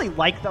 And I really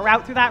like the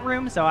route through that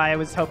room, so I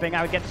was hoping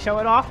I would get to show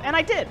it off, and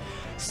I did.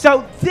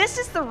 So this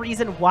is the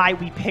reason why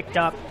we picked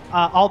up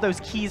all those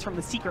keys from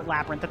the secret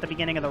labyrinth at the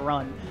beginning of the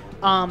run.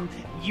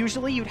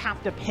 Usually you'd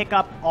have to pick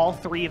up all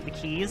 3 of the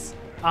keys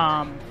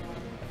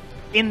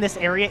in this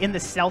area, in the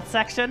stealth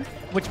section,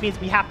 which means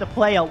we have to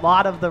play a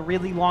lot of the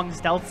really long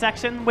stealth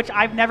section, which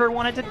I've never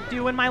wanted to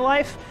do in my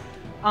life.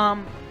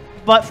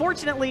 But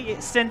fortunately,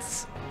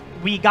 since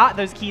we got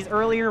those keys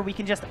earlier, we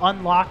can just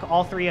unlock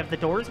all 3 of the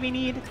doors we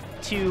need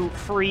to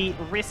free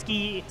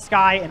Risky,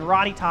 Sky, and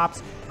Roddy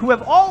Tops, who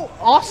have all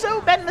also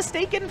been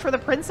mistaken for the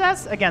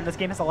princess. Again, this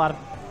game has a lot of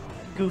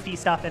goofy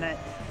stuff in it.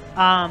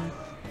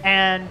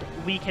 And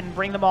we can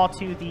bring them all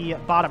to the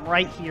bottom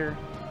right here.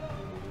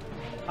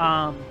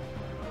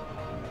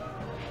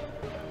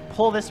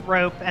 Pull this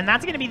rope, and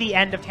that's going to be the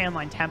end of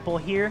Tanline Temple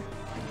here.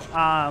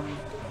 So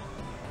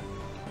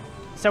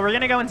we're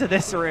going to go into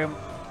this room,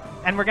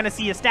 and we're going to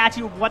see a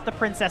statue of what the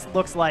princess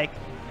looks like.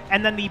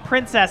 And then the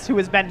princess, who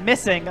has been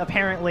missing,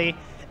 apparently,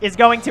 is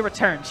going to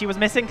return. She was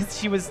missing because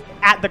she was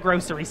at the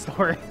grocery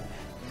store.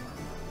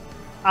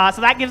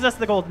 So that gives us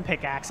the golden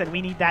pickaxe, and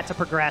we need that to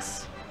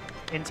progress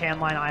in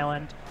Tanline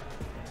Island.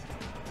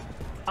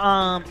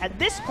 At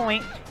this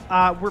point,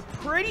 we're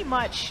pretty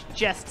much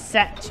just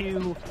set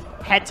to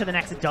head to the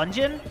next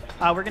dungeon.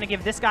 We're going to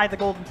give this guy the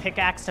golden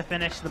pickaxe to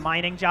finish the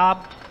mining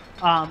job,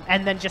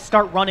 and then just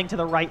start running to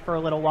the right for a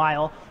little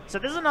while. So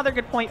this is another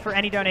good point for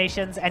any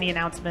donations, any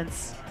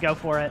announcements. Go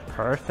for it.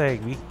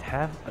 Perfect. We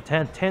have a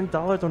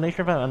 $10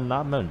 donation from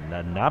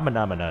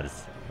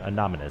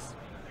Anonymous.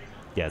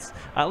 Yes.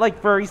 I like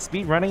furry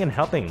speed running and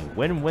helping.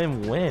 Win,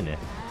 win, win.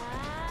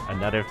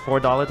 Another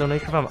 $4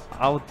 donation from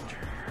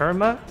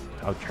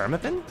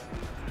Altermathan?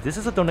 This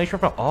is a donation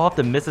from all of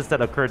the misses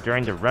that occurred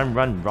during the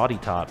Run Roddy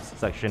Tops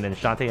section in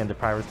Shantae and the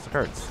Pirate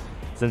Skirts.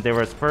 Since there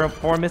was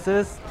 4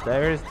 misses,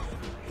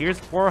 here's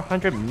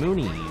 400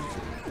 Moonies.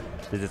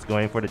 This is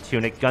going for the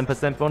Tunic gun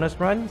 % bonus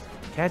run.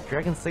 Cat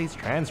Dragon says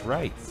trans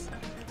rights.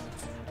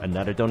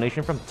 Another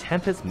donation from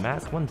Tempest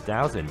Mask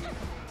 1000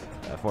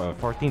 for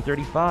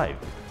 1435.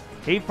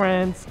 Hey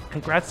friends,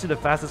 congrats to the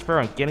fastest fur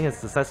on getting a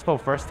successful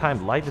first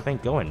time live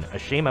event going. A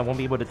shame I won't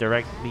be able to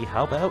directly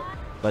help out,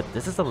 but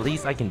this is the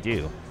least I can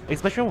do.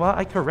 Especially while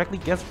I correctly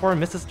guessed 4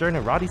 misses during the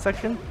Roddy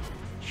section.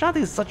 Shantae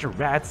is such a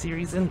rad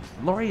series, and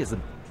Laurie is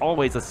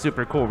always a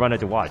super cool runner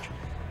to watch.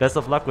 Best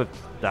of luck with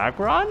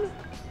Dagron,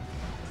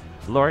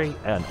 Laurie,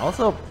 and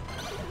also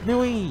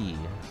Nui.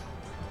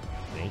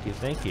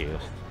 Thank you.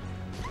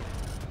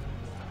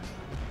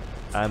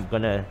 I'm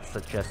gonna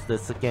suggest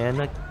this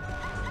again.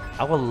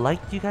 I would like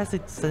you guys to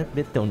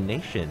submit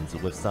donations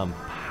with some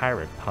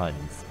pirate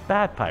puns.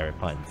 Bad pirate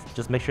puns.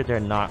 Just make sure they're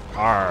not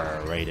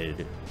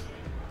R-rated.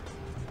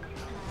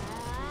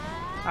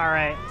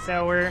 Alright,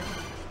 so we're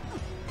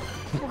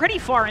pretty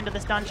far into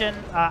this dungeon.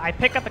 I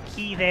pick up a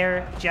key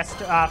there just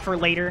for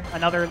later.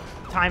 Another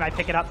time I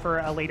pick it up for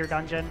a later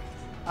dungeon.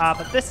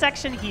 But this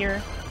section here,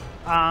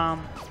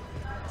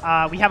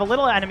 We have a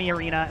little enemy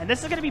arena, and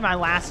this is going to be my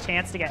last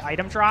chance to get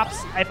item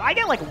drops. If I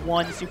get like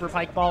one super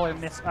pike ball in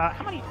this,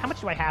 how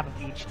much do I have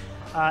of each?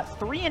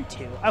 3 and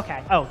 2.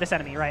 Okay. Oh, this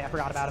enemy, right? I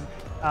forgot about him.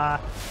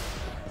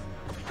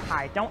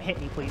 Hi, don't hit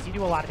me, please. You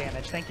do a lot of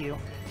damage. Thank you.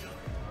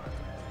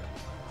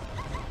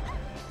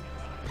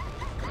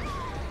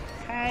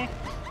 Okay.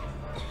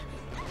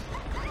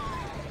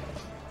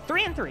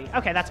 3 and 3.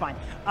 Okay, that's fine.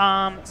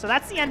 So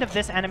that's the end of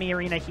this enemy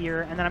arena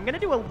here, and then I'm going to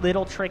do a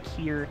little trick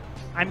here.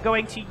 I'm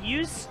going to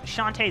use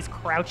Shantae's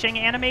crouching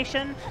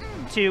animation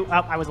to...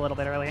 Oh, I was a little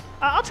bit early.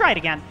 I'll try it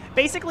again.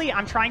 Basically,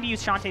 I'm trying to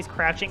use Shantae's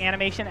crouching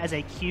animation as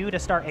a cue to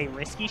start a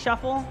risky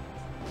shuffle.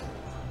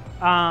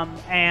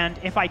 And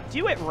if I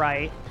do it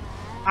right,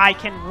 I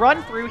can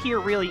run through here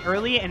really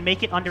early and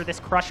make it under this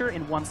crusher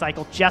in one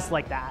cycle, just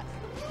like that.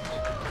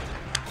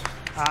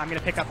 I'm going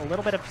to pick up a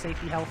little bit of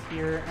safety health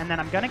here, and then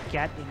I'm going to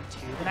get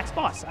into the next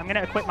boss. I'm going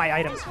to equip my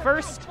items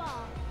first.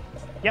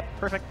 Yep,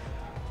 perfect.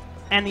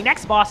 And the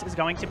next boss is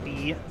going to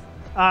be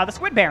the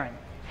Squid Baron.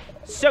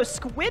 So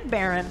Squid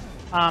Baron,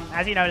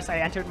 as you notice,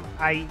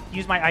 I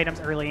used my items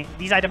early.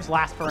 These items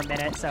last for a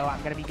minute, so I'm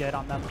going to be good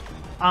on them.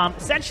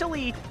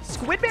 Essentially,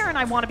 Squid Baron,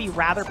 I want to be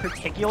rather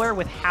particular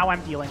with how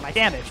I'm dealing my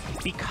damage,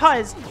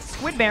 because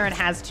Squid Baron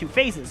has 2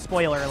 phases,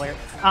 spoiler alert.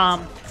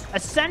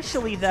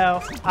 Essentially,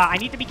 though, I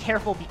need to be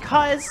careful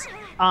because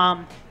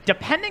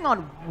depending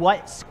on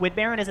what Squid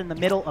Baron is in the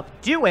middle of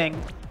doing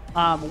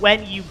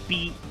when you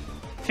beat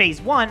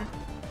phase 1,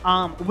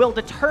 will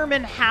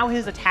determine how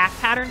his attack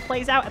pattern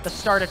plays out at the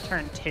start of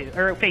turn 2,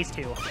 or phase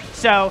 2.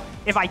 So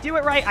if I do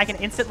it right, I can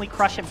instantly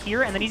crush him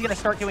here, and then he's going to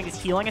start doing his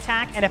healing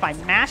attack. And if I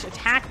mash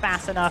attack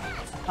fast enough,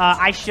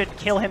 I should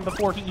kill him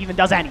before he even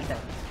does anything.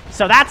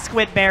 So that's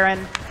Squid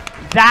Baron.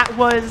 That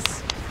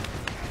was...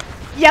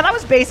 Yeah, that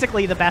was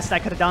basically the best I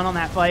could have done on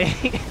that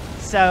fight.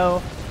 So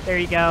there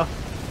you go.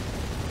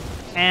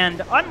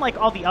 And unlike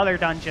all the other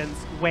dungeons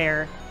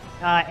where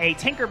a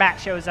Tinkerbat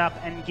shows up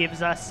and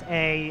gives us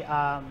a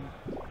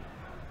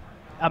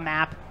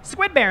map,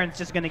 Squid Baron's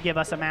just going to give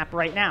us a map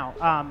right now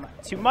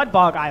to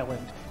Mudbog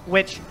Island,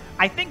 which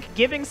I think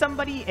giving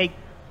somebody a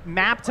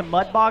map to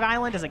Mudbog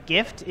Island as a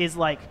gift is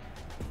like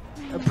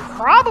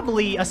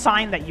probably a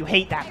sign that you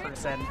hate that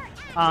person.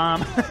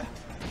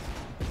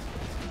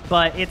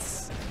 But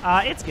it's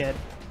good.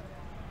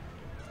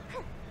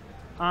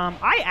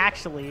 I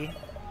actually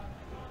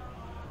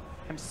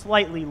am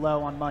slightly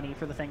low on money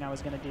for the thing I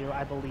was going to do,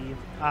 I believe.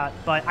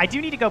 But I do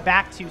need to go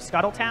back to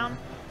Scuttletown.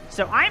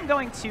 So I'm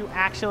going to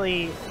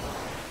actually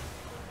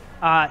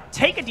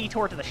take a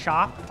detour to the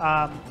shop.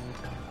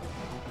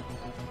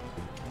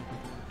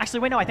 Actually,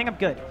 wait, no, I think I'm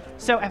good.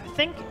 So I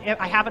think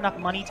I have enough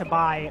money to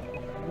buy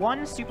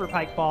 1 Super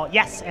Pike Ball,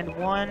 yes, and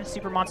 1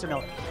 Super Monster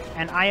Milk.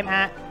 And I am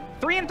at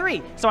 3 and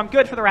 3, so I'm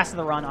good for the rest of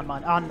the run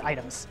on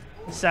items.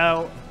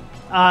 So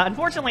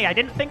unfortunately, I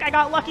didn't think I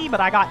got lucky, but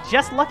I got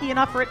just lucky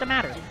enough for it to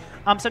matter.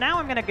 So now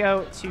I'm going to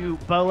go to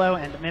Bolo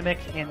and Mimic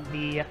in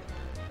the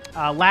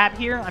lab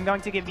here. I'm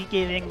going to be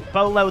giving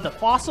Bolo the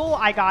fossil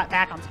I got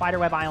back on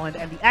Spiderweb Island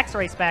and the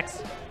X-ray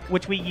specs,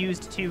 which we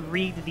used to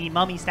read the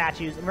mummy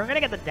statues. And we're going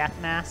to get the death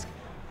mask,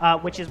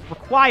 which is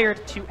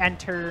required to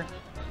enter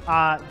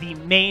the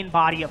main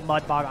body of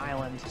Mudbog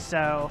Island.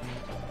 So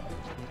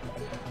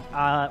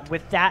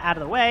with that out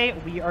of the way,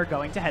 we are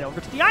going to head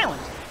over to the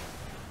island.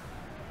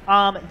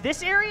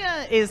 This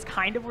area is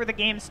kind of where the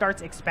game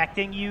starts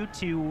expecting you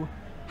to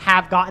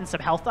have gotten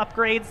some health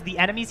upgrades. The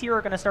enemies here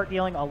are going to start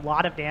dealing a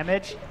lot of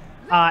damage.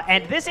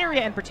 And this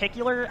area in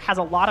particular has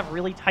a lot of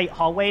really tight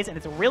hallways, and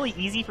it's really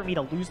easy for me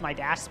to lose my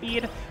dash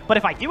speed. But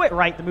if I do it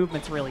right, the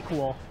movement's really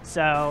cool.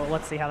 So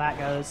let's see how that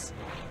goes.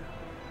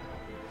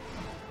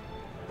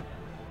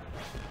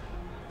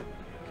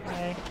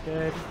 Okay,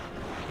 good.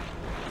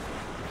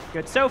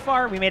 Good so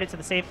far. We made it to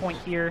the save point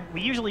here.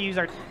 We usually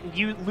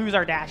lose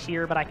our dash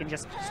here, but I can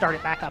just start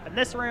it back up in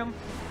this room.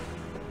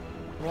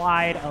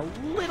 Glide a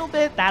little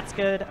bit. That's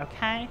good.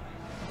 Okay.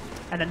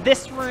 And then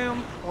this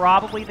room,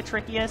 probably the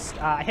trickiest.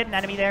 I hit an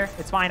enemy there.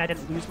 It's fine. I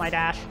didn't lose my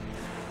dash.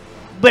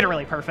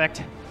 Literally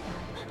perfect.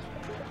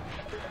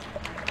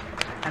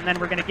 And then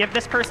we're going to give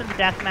this person the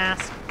death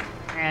mask,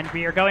 and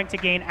we are going to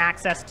gain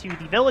access to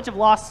the Village of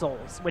Lost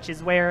Souls, which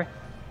is where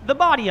the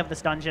body of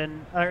this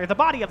dungeon, or the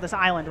body of this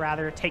island,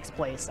 rather, takes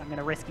place. I'm going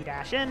to risky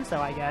dash in, so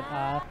I get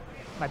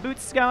my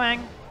boots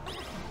going.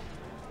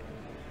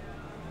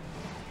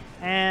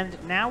 And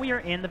now we are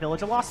in the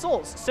Village of Lost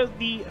Souls. So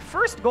the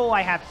first goal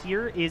I have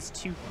here is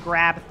to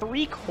grab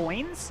 3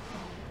 coins.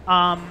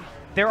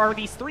 There are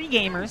these 3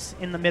 gamers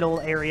in the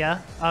middle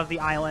area of the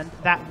island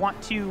that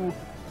want to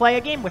play a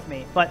game with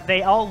me, but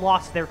they all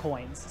lost their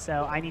coins,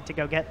 so I need to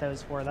go get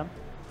those for them.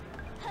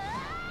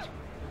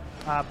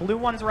 Blue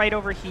one's right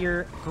over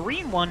here.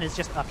 Green one is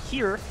just up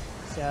here,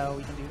 so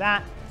we can do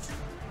that.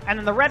 And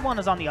then the red one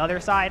is on the other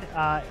side.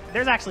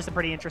 There's actually some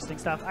pretty interesting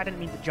stuff. I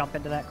didn't mean to jump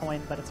into that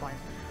coin, but it's fine.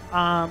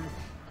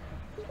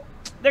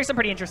 There's some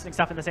pretty interesting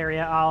stuff in this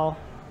area. I'll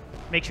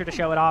make sure to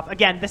show it off.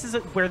 Again, this is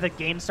where the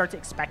game starts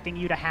expecting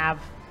you to have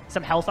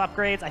some health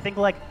upgrades. I think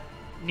like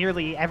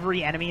nearly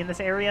every enemy in this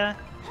area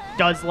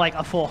does like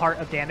a full heart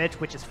of damage,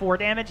 which is 4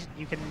 damage.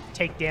 You can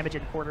take damage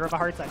in quarter of a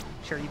hearts. I'm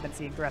sure you've been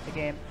seeing throughout the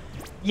game.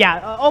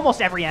 Yeah,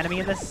 almost every enemy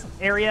in this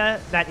area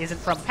that isn't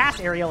from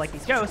past area, like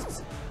these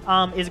ghosts,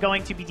 is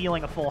going to be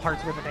dealing a full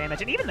heart's worth of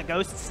damage. And even the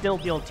ghosts still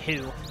deal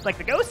 2. Like,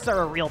 the ghosts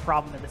are a real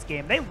problem in this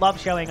game. They love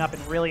showing up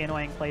in really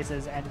annoying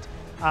places and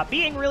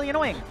being really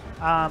annoying.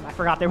 I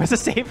forgot there was a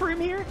save room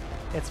here.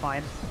 It's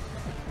fine.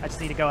 I just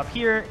need to go up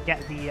here,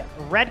 get the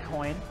red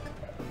coin.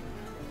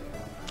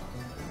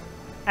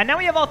 And now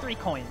we have all 3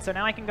 coins. So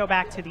now I can go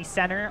back to the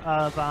center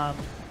of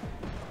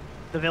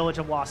the Village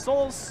of Lost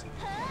Souls,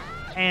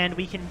 and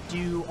we can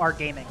do our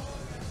gaming.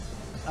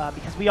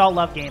 Because we all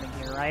love gaming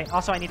here, right?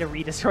 Also, I need to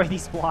redestroy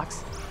these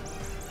blocks.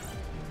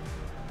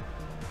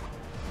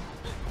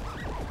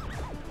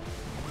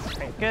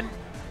 Okay, good.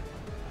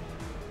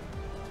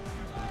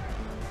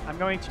 I'm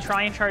going to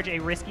try and charge a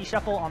risky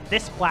shuffle on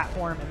this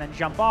platform and then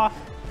jump off.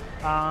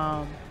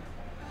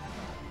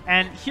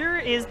 And here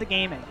is the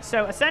gaming.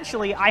 So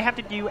essentially, I have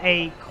to do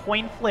a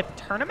coin flip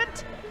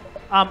tournament.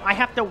 I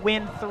have to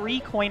win 3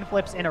 coin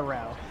flips in a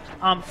row.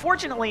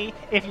 Fortunately,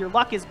 if your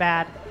luck is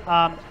bad,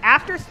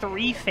 after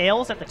 3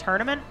 fails at the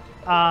tournament,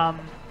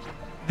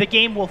 the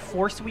game will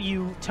force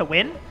you to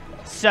win.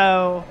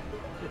 So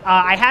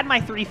I had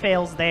my 3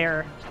 fails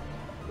there,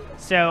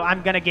 so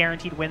I'm going to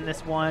guaranteed win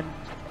this one.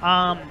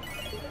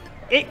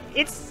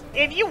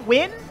 If you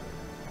win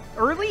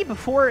early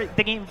before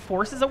the game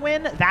forces a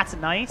win, that's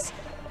nice.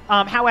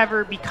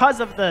 However,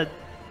 because of the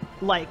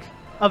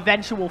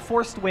eventual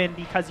forced win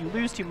because you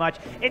lose too much,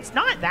 it's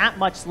not that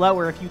much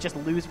slower if you just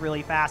lose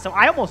really fast. So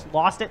I almost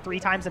lost it 3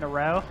 times in a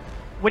row,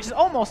 which is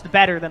almost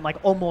better than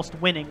almost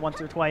winning once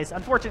or twice.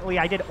 Unfortunately,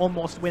 I did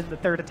almost win the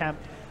 3rd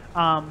attempt.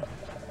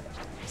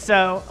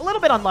 So a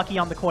little bit unlucky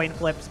on the coin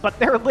flips, but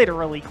they're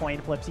literally coin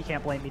flips. You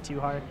can't blame me too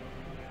hard.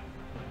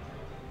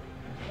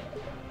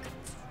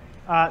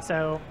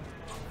 So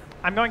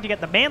I'm going to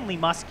get the manly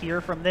musk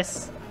here from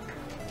this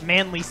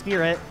manly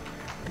spirit.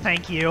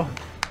 Thank you.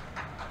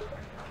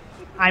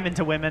 I'm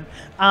into women.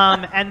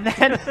 And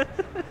then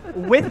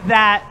with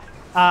that,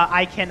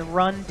 I can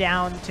run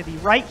down to the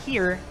right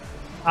here,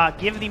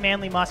 give the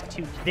manly musk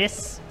to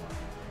this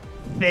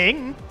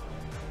thing.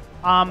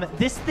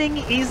 This thing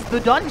is the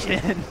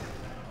dungeon.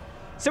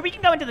 So we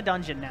can go into the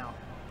dungeon now.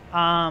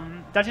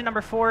 Dungeon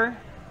number 4.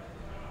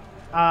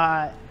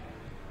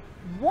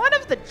 One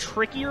of the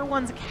trickier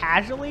ones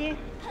casually,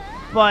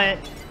 but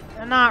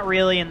not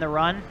really in the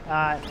run.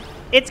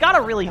 It's got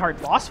a really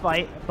hard boss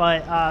fight,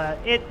 but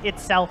it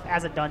itself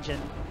as a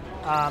dungeon,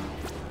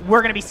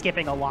 we're going to be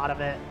skipping a lot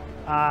of it.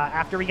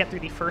 After we get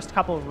through the first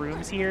couple of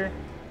rooms here,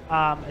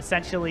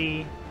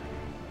 essentially,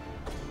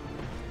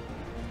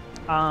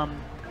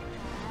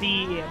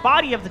 the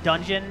body of the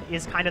dungeon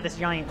is kind of this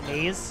giant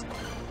maze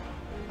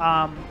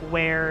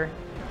where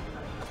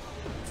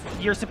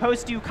you're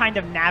supposed to kind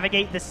of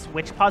navigate this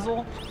switch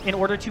puzzle in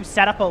order to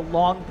set up a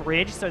long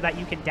bridge so that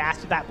you can dash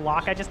through that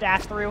block I just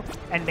dashed through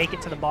and make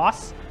it to the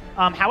boss.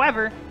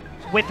 However,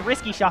 with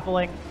risky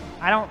shuffling,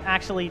 I don't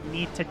actually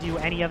need to do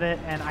any of it,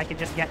 and I can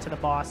just get to the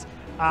boss.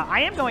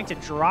 I am going to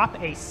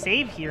drop a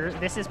save here.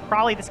 This is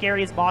probably the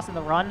scariest boss in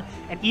the run,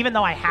 and even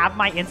though I have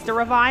my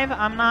insta-revive,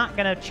 I'm not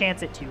going to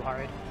chance it too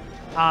hard.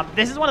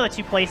 This is one of the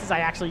 2 places I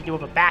actually do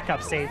have a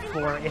backup save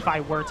for if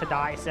I were to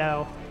die,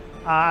 so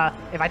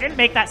if I didn't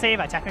make that save,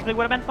 I technically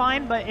would have been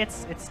fine, but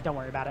it's don't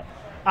worry about it.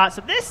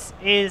 So this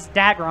is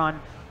Dagron,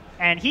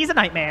 and he's a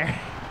nightmare.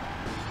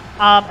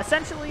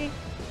 Essentially,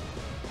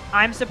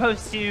 I'm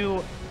supposed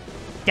to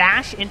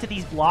dash into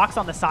these blocks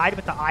on the side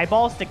with the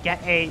eyeballs to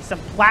get some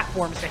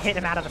platforms to hit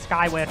him out of the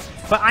sky with,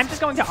 but I'm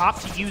just going to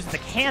opt to use the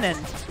cannon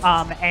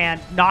and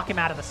knock him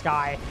out of the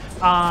sky.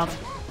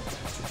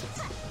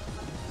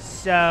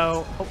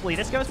 So hopefully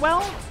this goes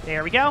well.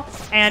 There we go.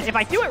 And if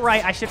I do it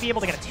right, I should be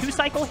able to get a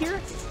 2-cycle here.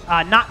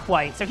 Not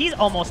quite. So he's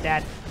almost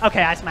dead.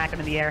 Okay, I smacked him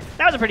in the air.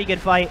 That was a pretty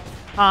good fight.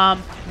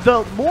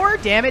 The more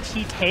damage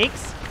he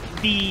takes,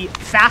 the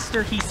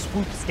faster he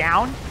swoops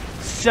down.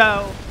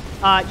 So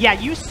yeah,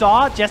 you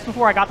saw just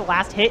before I got the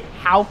last hit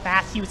how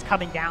fast he was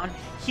coming down.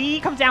 He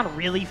comes down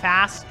really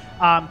fast,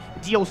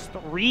 deals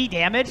 3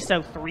 damage,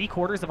 so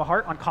 3/4 of a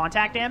heart on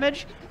contact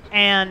damage.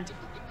 And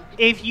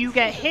if you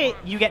get hit,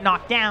 you get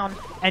knocked down,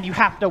 and you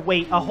have to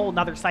wait a whole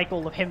nother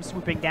cycle of him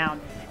swooping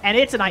down. And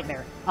it's a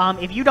nightmare.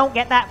 If you don't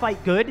get that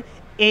fight good,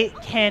 it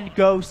can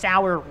go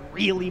sour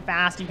really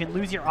fast. You can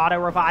lose your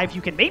auto-revive.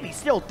 You can maybe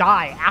still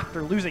die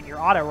after losing your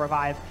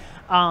auto-revive.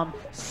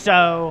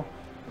 So,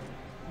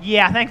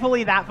 yeah,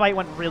 thankfully that fight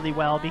went really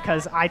well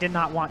because I did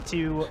not want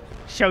to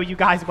show you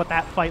guys what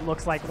that fight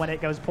looks like when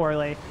it goes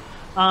poorly.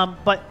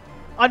 But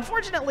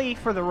unfortunately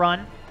for the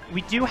run,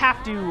 we do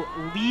have to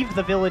leave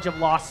the Village of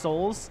Lost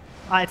Souls.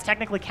 It's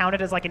technically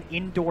counted as like an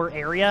indoor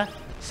area,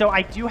 so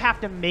I do have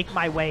to make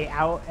my way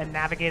out and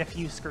navigate a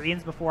few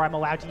screens before I'm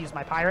allowed to use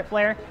my Pirate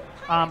Flare.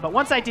 But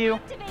once I do,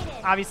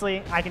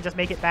 obviously, I can just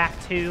make it back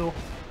to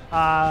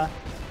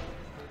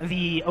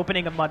the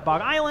opening of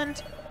Mudbog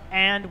Island,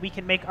 and we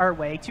can make our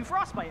way to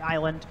Frostbite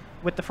Island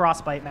with the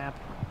Frostbite map.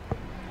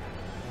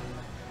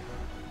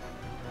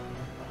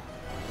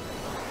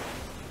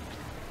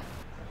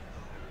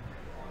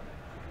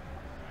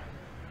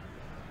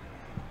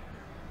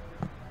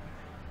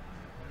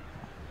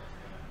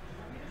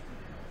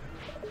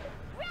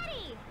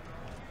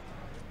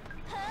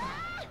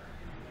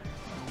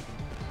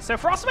 So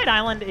Frostbite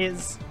Island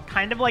is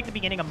kind of like the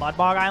beginning of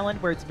Mudbog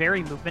Island, where it's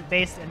very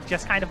movement-based and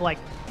just kind of like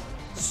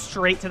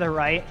straight to the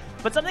right.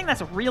 But something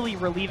that's really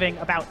relieving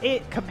about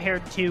it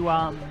compared to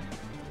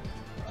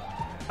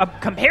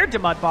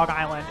Mudbog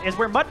Island is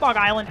where Mudbog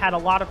Island had a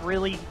lot of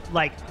really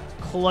like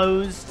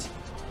closed,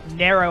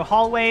 narrow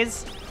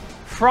hallways.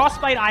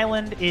 Frostbite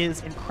Island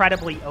is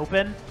incredibly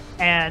open,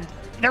 and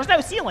there's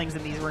no ceilings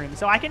in these rooms,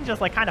 so I can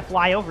just like kind of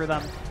fly over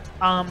them.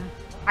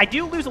 I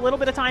do lose a little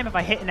bit of time if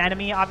I hit an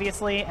enemy,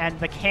 obviously, and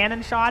the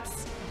cannon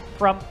shots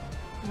from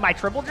my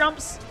triple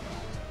jumps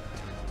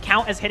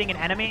count as hitting an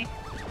enemy.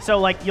 So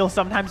like you'll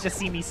sometimes just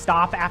see me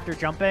stop after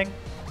jumping.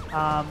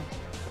 But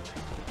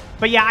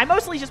yeah, I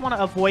mostly just want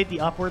to avoid the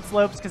upward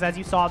slopes because as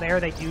you saw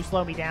there, they do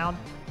slow me down.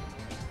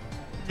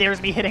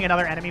 There's me hitting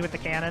another enemy with the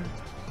cannon.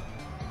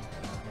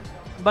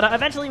 But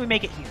eventually we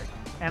make it here.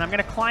 And I'm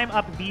going to climb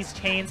up these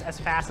chains as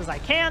fast as I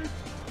can.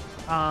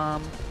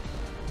 And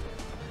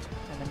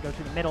then go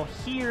to the middle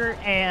here.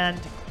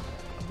 And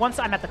once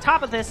I'm at the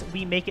top of this,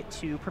 we make it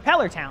to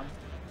Propeller Town.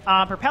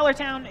 Propeller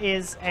Town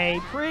is a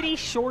pretty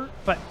short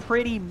but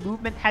pretty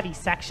movement-heavy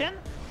section.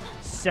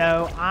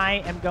 So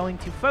I am going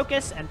to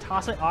focus and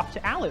toss it off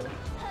to Alu.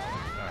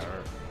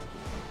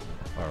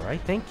 All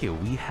right, thank you.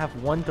 We have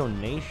one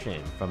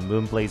donation from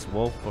Moonblaze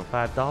Wolf for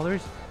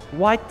 $5.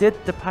 Why did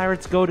the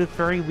pirates go to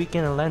Furry Week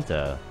in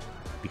Atlanta?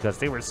 Because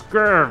they were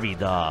scurvy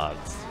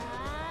dogs.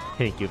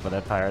 Thank you for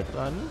that, Pirate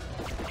Fun.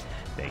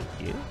 Thank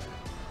you.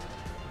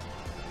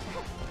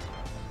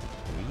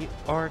 We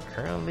are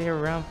currently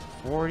around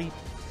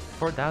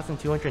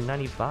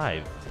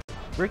 44,295.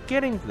 We're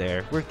getting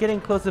there. We're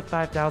getting close to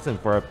 5,000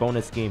 for our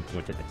bonus game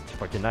for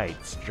tonight,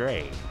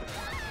 Stray.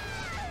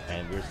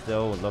 And we're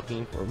still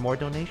looking for more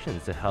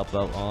donations to help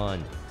out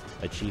on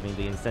achieving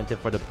the incentive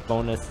for the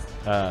bonus,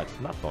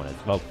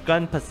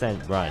 gun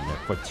percent run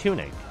for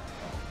Tunic.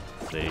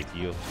 So if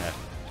you have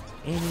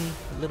any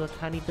little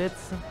tiny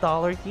bits of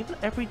dollar, even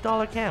every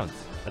dollar counts.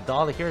 A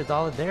dollar here, a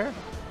dollar there,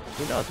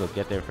 who knows, we'll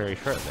get there very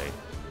shortly.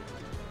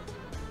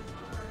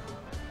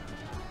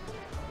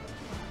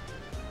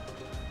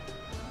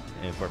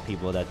 And for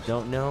people that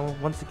don't know,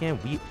 once again,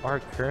 we are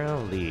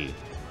currently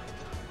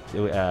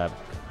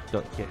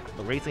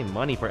raising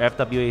money for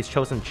FWA's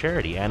chosen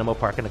charity, Animal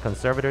Park and the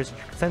Conservators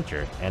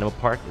Center. Animal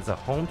Park is a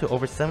home to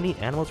over 70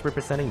 animals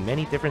representing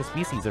many different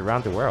species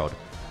around the world.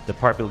 The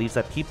park believes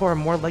that people are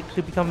more likely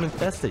to become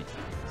invested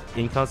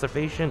in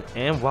conservation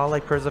and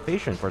wildlife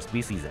preservation for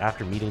species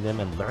after meeting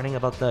them and learning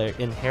about their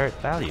inherent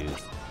values.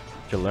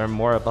 To learn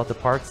more about the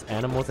park's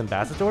animals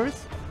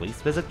ambassadors, please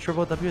visit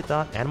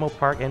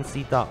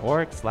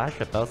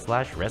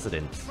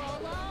www.animalparknc.org/about/residents.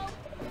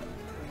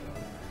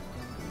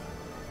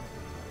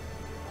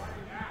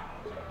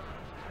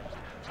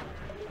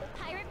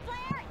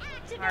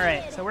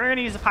 Alright, so we're going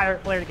to use a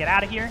Pirate Flare to get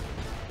out of here.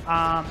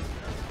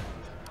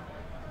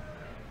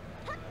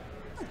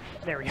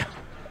 There we go.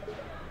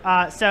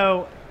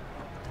 So,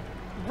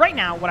 right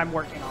now what I'm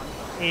working on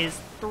is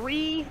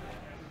 3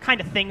 kind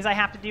of things I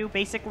have to do.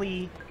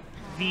 Basically,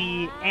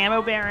 the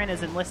Ammo Baron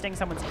is enlisting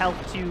someone's help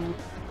to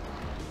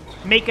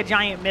make a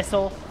giant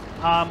missile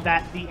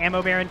that the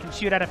Ammo Baron can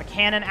shoot out of a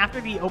cannon. After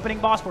the opening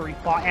boss where we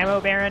fought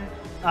Ammo Baron,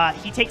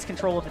 he takes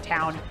control of the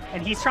town,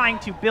 and he's trying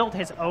to build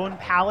his own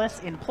palace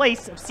in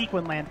place of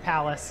Sequinland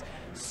Palace.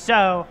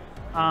 So,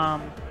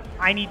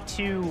 I need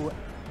to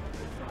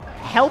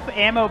help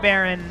Ammo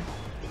Baron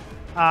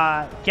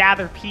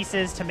gather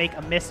pieces to make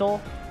a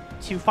missile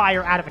to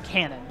fire out of a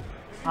cannon.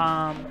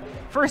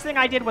 First thing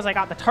I did was I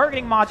got the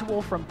targeting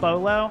module from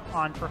Bolo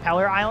on from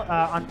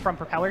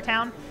Propeller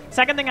Town.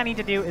 Second thing I need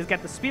to do is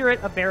get the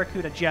spirit of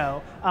Barracuda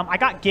Joe. I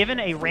got given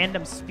a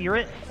random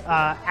spirit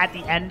at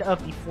the end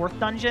of the 4th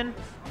dungeon,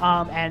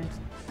 and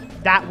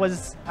that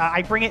was,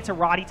 I bring it to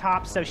Roddy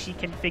Top so she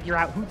can figure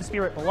out who the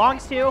spirit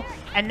belongs to,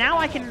 and now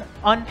I can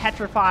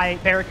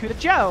unpetrify Barracuda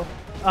Joe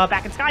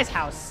back in Sky's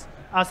house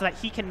so that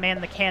he can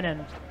man the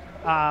cannon,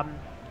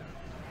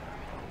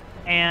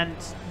 and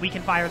we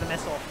can fire the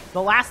missile.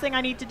 The last thing I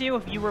need to do,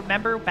 if you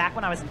remember back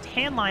when I was in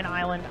Tanline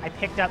Island, I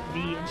picked up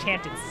the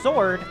enchanted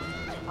sword.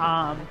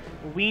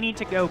 We need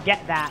to go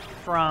get that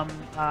from,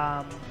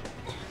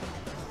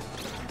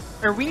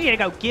 or we need to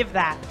go give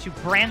that to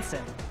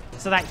Branson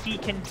so that he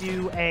can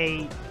do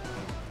a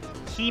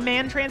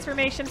He-Man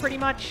transformation, pretty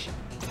much.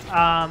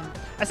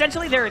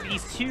 Essentially, there are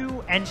these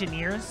 2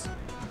 engineers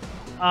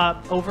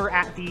over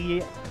at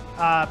the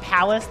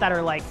palace that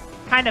are like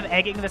kind of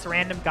egging this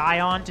random guy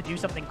on to do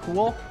something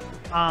cool.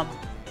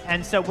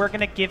 And so we're going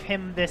to give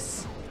him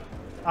this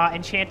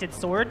enchanted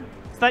sword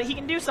so that he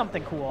can do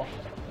something cool.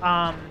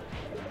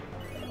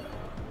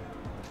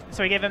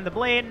 So we give him the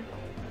blade,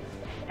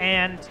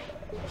 and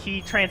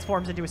he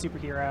transforms into a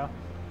superhero.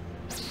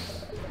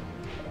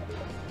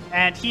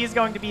 And he is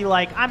going to be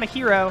like, I'm a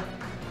hero.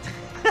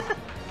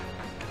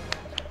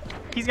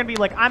 He's going to be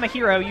like, I'm a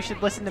hero. You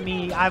should listen to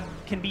me. I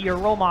can be your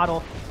role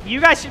model.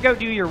 You guys should go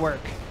do your work.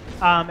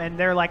 And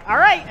they're like, all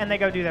right. And they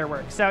go do their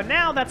work. So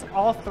now that's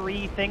all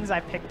 3 things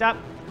I picked up.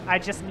 I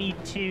just need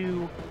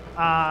to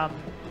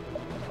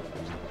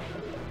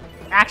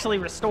actually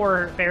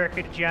restore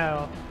Barracuda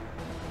Joe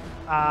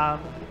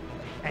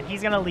And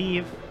he's going to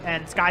leave,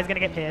 and Sky's going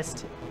to get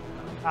pissed.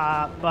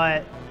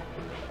 But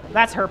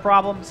that's her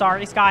problem.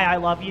 Sorry, Sky, I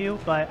love you,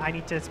 but I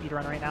need to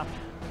speedrun right now.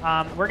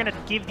 We're going to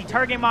give the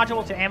target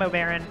module to Ammo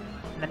Baron,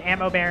 and then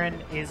Ammo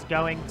Baron is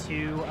going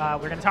to,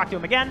 we're going to talk to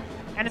him again,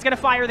 and it's going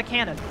to fire the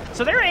cannon.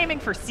 So they're aiming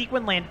for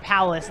Sequinland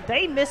Palace.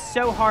 They miss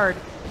so hard.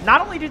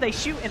 Not only do they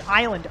shoot an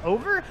island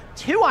over,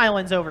 2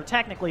 islands over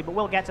technically, but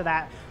we'll get to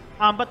that.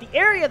 But the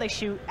area they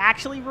shoot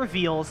actually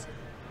reveals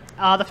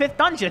the 5th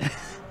dungeon.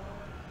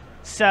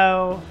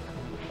 So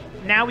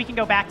now we can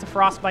go back to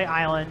Frostbite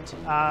Island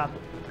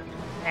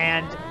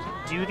and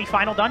do the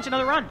final dungeon of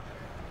the run.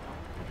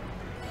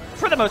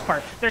 For the most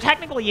part. There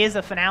technically is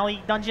a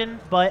finale dungeon,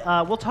 but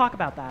we'll talk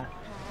about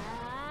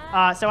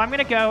that. So I'm going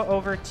to go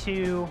over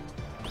to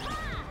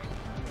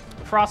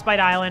Frostbite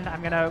Island. I'm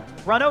going to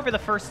run over the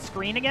first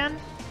screen again.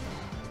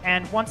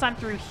 And once I'm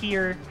through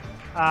here,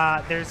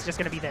 there's just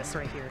going to be this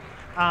right here.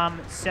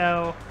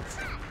 So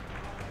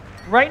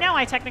right now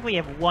I technically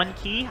have 1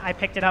 key. I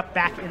picked it up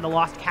back in the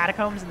Lost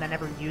Catacombs and then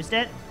never used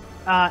it.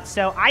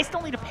 So I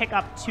still need to pick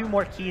up 2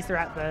 more keys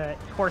throughout the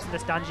course of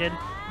this dungeon.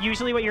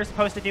 Usually what you're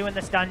supposed to do in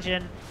this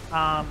dungeon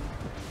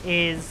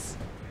is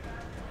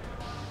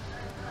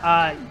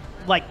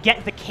like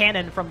get the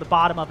cannon from the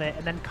bottom of it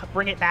and then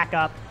bring it back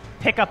up,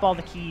 pick up all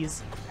the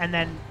keys, and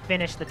then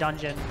finish the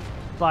dungeon.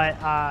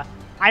 But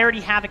I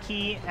already have a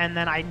key, and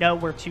then I know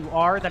where 2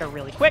 are that are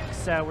really quick,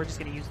 so we're just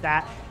going to use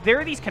that. There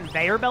are these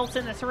conveyor belts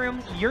in this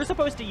room. You're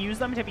supposed to use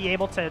them to be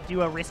able to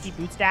do a risky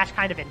boots dash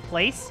kind of in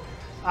place.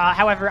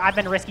 However, I've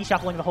been risky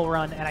shuffling the whole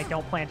run, and I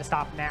don't plan to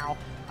stop now.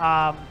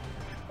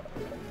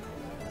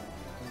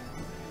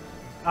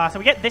 So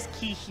we get this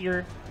key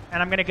here,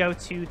 and I'm going to go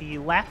to the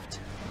left.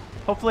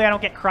 Hopefully I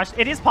don't get crushed.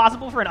 It is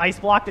possible for an ice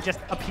block to just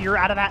appear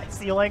out of that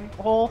ceiling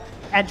hole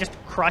and just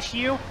crush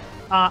you.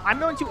 I'm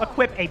going to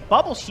equip a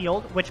bubble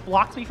shield, which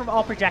blocks me from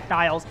all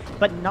projectiles,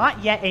 but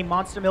not yet a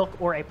monster milk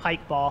or a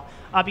pike ball,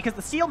 because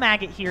the steel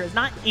maggot here is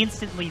not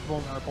instantly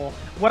vulnerable.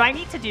 What I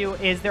need to do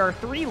is there are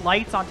 3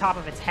 lights on top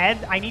of its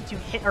head. I need to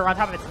hit, or on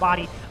top of its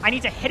body. I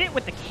need to hit it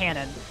with the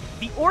cannon.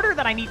 The order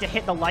that I need to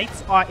hit the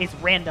lights is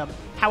random.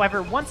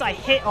 However, once I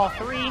hit all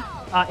 3,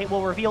 it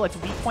will reveal its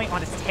weak point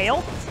on its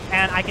tail,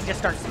 and I can just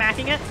start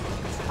smacking it.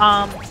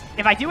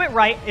 If I do it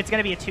right, it's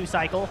going to be a 2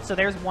 cycle. So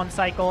there's 1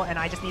 cycle, and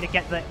I just need to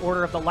get the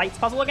order of the lights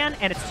puzzle again,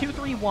 and it's 2,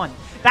 3, 1.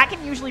 That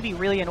can usually be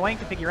really annoying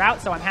to figure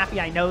out, so I'm happy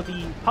I know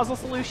the puzzle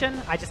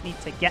solution. I just need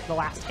to get the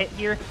last hit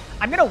here.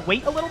 I'm going to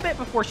wait a little bit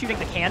before shooting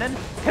the cannon,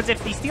 because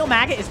if the steel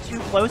maggot is too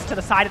close to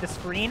the side of the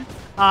screen,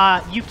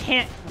 you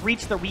can't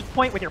reach the weak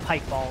point with your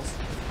pike balls.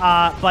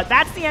 But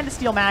that's the end of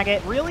Steel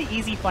Maggot. Really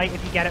easy fight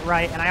if you get it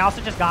right, and I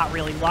also just got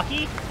really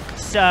lucky.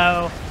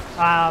 So,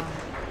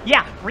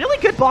 yeah,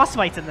 really good boss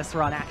fights in this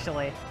run,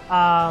 actually.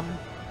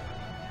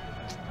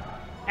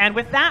 And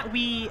with that,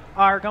 we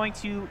are going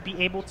to be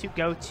able to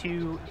go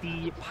to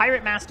the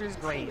Pirate Master's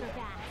Grave.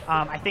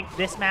 I think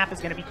this map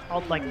is going to be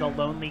called, like, the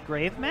Lonely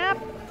Grave map.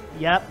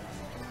 Yep.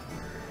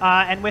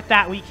 And with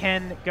that, we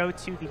can go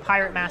to the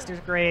Pirate Master's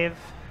Grave.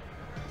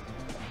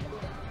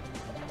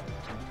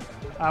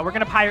 We're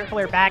going to Pirate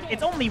Flare back.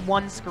 It's only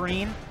 1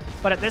 screen,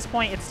 but at this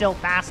point, it's still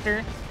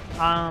faster.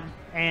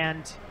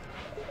 And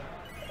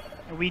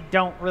we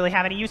don't really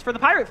have any use for the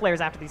Pirate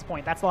Flares after this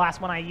point. That's the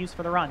last one I used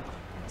for the run.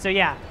 So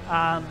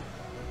yeah,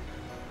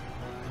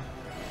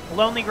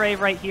 Lonely Grave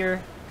right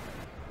here.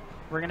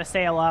 We're going to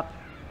sail up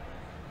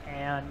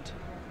and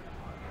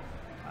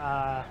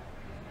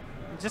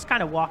just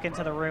kind of walk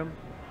into the room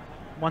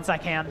once I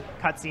can.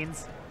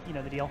 Cutscenes, you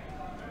know the deal.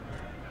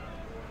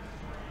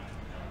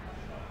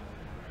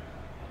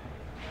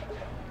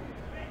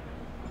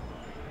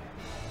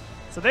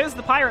 So there's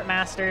the Pirate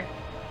Master.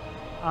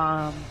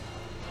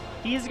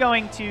 He's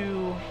going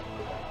to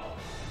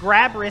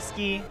grab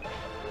Risky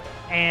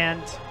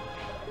and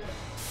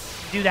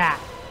do that.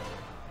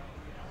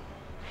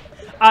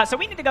 So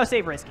we need to go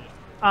save Risky.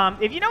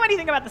 If you know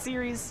anything about the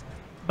series,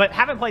 but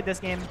haven't played this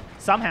game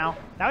somehow,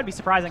 that would be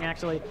surprising,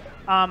 actually.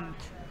 And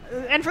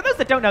for those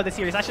that don't know the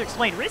series, I should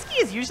explain. Risky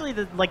is usually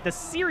the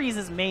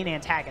series' main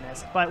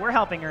antagonist, but we're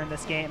helping her in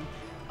this game.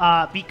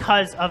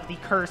 Because of the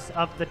curse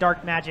of the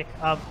dark magic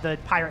of the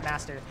Pirate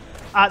Master.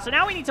 So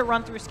now we need to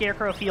run through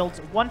Scarecrow Fields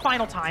 1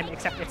 final time,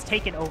 except it's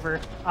taken over.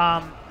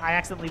 I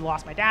accidentally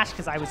lost my dash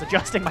because I was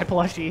adjusting my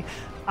plushie.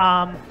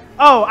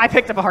 Oh, I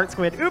picked up a Heart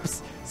Squid.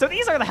 Oops. So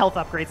these are the health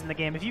upgrades in the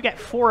game. If you get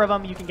 4 of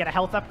them, you can get a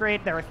health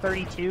upgrade. There are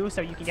 32,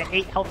 so you can get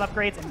 8 health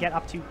upgrades and get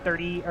up to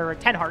 30 or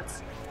 10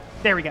 hearts.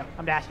 There we go.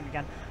 I'm dashing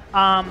again.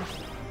 I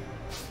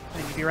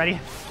need to be ready.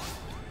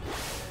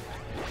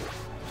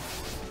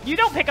 You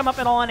don't pick them up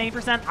at all on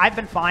 8%. I've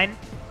been fine.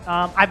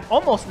 I've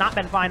almost not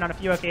been fine on a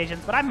few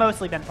occasions, but I've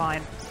mostly been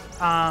fine.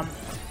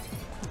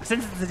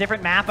 Since it's a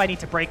different map, I need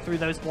to break through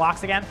those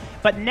blocks again.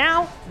 But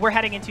now we're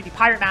heading into the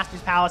Pirate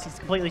Master's Palace. He's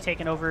completely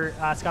taken over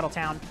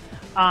Scuttletown.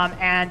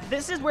 And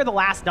this is where the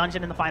last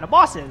dungeon and the final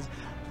boss is.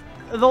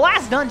 The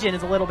last dungeon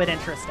is a little bit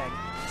interesting.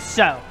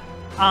 So,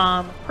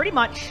 pretty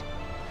much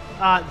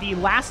the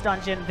last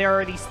dungeon, there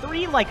are these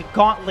 3 like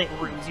gauntlet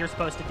rooms you're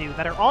supposed to do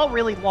that are all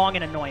really long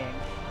and annoying.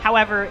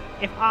 However,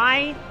 if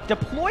I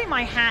deploy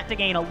my hat to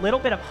gain a little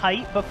bit of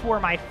height before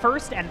my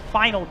first and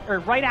final, or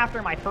right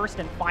after my first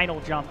and final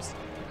jumps,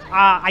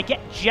 I get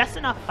just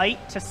enough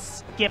height to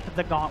skip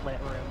the gauntlet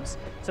rooms.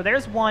 So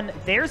there's one,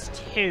 there's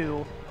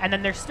two, and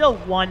then there's still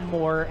one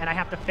more, and I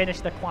have to finish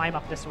the climb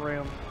up this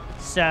room.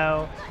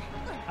 So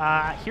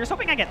here's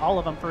hoping I get all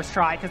of them first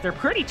try, because they're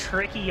pretty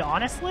tricky,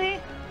 honestly.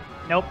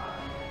 Nope.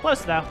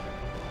 Close, though.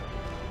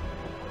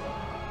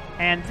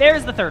 And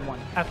there's the third one.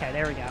 Okay,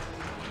 there we go.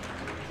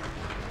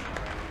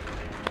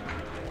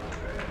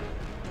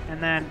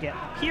 And then get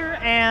up here,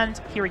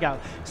 and here we go.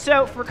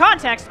 So for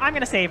context, I'm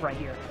going to save right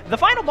here. The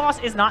final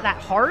boss is not that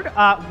hard.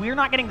 We're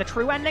not getting the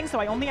true ending, so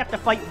I only have to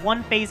fight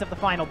one phase of the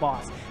final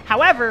boss.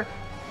 However,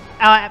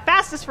 at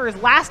Fastest Furs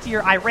last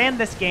year, I ran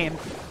this game,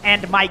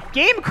 and my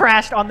game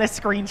crashed on this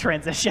screen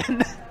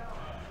transition.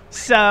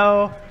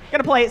 So,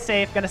 gonna play it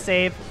safe, gonna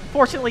save.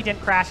 Fortunately,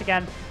 didn't crash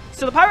again.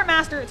 So the Pirate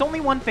Master, it's only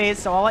one phase,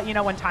 so I'll let you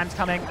know when time's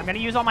coming. I'm going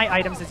to use all my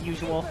items as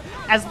usual.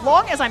 As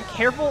long as I'm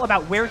careful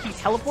about where he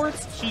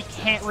teleports, he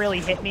can't really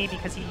hit me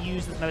because he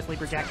uses mostly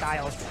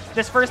projectiles.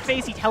 This first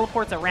phase, he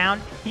teleports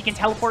around. He can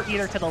teleport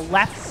either to the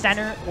left,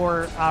 center,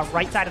 or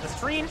right side of the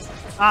screen.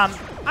 I'm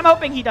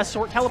hoping he does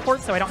short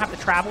teleports so I don't have to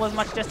travel as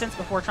much distance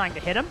before trying to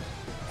hit him.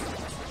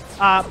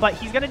 But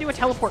he's going to do a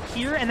teleport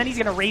here, and then he's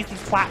going to raise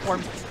these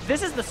platforms.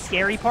 This is the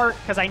scary part,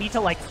 because I need to,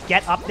 like,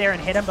 get up there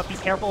and hit him, but be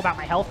careful about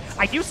my health.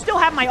 I do still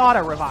have my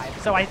auto-revive,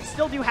 so I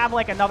still do have,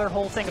 like, another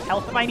whole thing of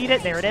health if I need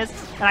it. There it is.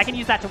 And I can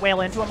use that to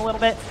wail into him a little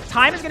bit.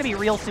 Time is going to be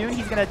real soon.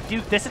 He's going to do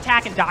this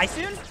attack and die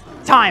soon.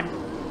 Time.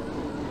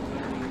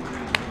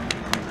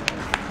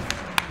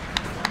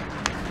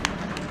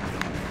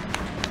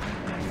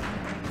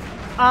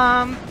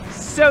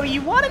 So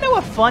you want to know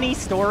a funny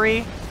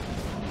story?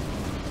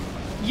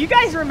 You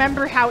guys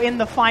remember how in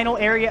the final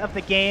area of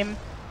the game,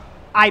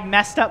 I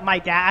messed up my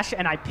dash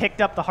and I picked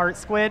up the heart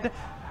squid?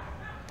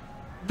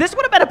 This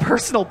would have been a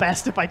personal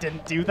best if I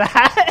didn't do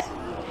that.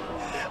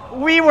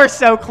 We were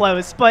so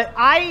close, but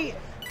I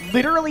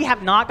literally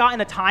have not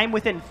gotten a time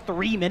within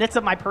 3 minutes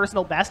of my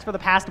personal best for the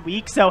past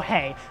week, so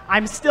hey,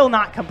 I'm still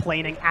not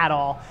complaining at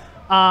all.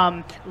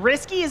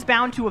 Risky is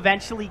bound to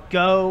eventually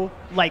go,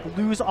 like,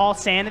 lose all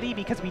sanity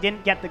because we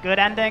didn't get the good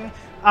ending,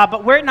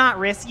 but we're not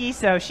risky,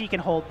 so she can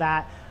hold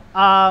that.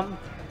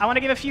 I want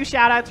to give a few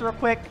shout-outs real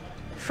quick.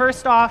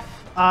 First off,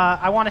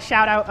 I want to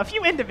shout out a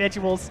few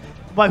individuals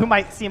who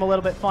might seem a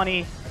little bit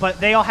funny, but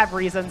they all have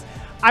reasons.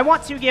 I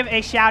want to give a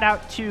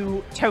shout-out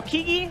to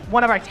Tokigi,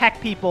 one of our tech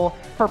people,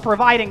 for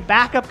providing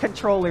backup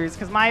controllers,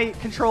 because my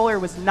controller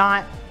was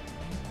not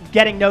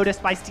getting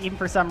noticed by Steam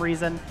for some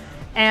reason.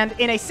 And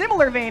in a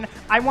similar vein,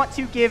 I want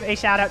to give a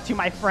shout-out to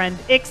my friend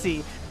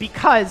Ixie,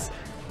 because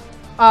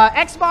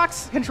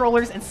Xbox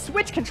controllers and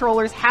Switch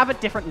controllers have a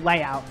different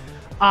layout.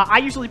 I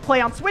usually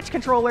play on Switch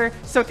controller,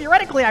 so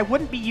theoretically I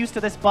wouldn't be used to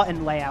this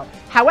button layout.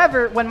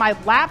 However, when my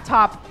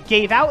laptop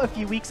gave out a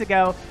few weeks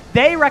ago,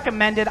 they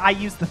recommended I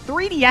use the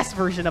 3DS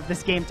version of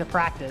this game to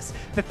practice.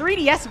 The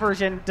 3DS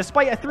version,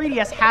 despite a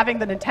 3DS having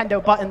the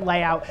Nintendo button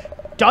layout,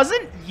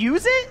 doesn't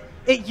use it.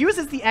 It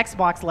uses the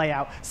Xbox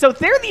layout. So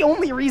they're the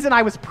only reason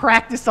I was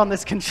practiced on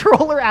this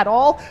controller at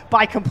all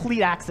by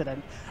complete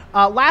accident.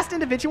 Last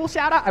individual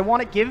shout out I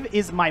want to give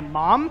is my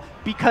mom,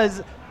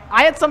 because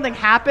I had something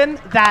happen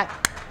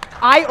that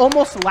I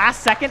almost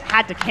last second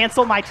had to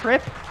cancel my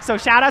trip, so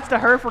shout-outs to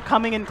her for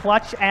coming in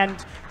clutch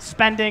and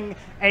spending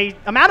a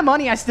amount of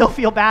money I still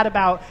feel bad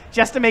about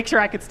just to make sure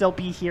I could still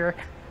be here.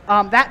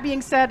 That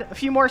being said, a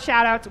few more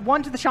shout-outs.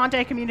 One to the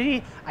Shantae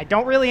community. I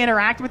don't really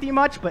interact with you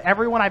much, but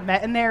everyone I've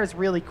met in there is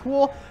really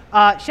cool.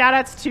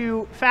 Shout-outs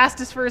to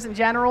Fastest Furs in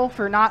general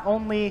for not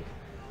only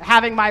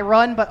having my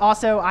run, but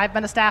also I've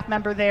been a staff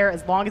member there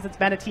as long as it's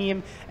been a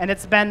team, and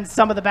it's been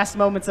some of the best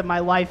moments of my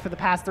life for the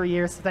past 3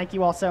 years, so thank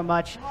you all so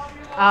much.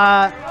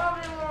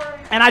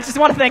 And I just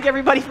want to thank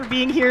everybody for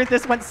being here.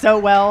 This went so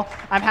well.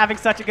 I'm having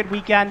such a good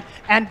weekend.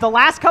 And the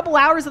last couple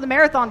hours of the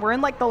marathon, we're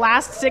in like the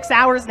last 6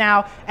 hours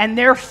now, and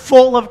they're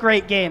full of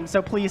great games,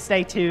 so please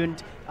stay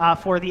tuned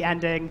for the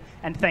ending,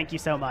 and thank you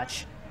so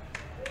much.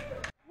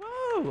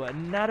 Woo!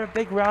 Another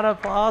big round of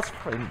applause.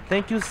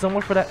 Thank you so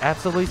much for that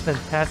absolutely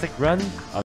fantastic run.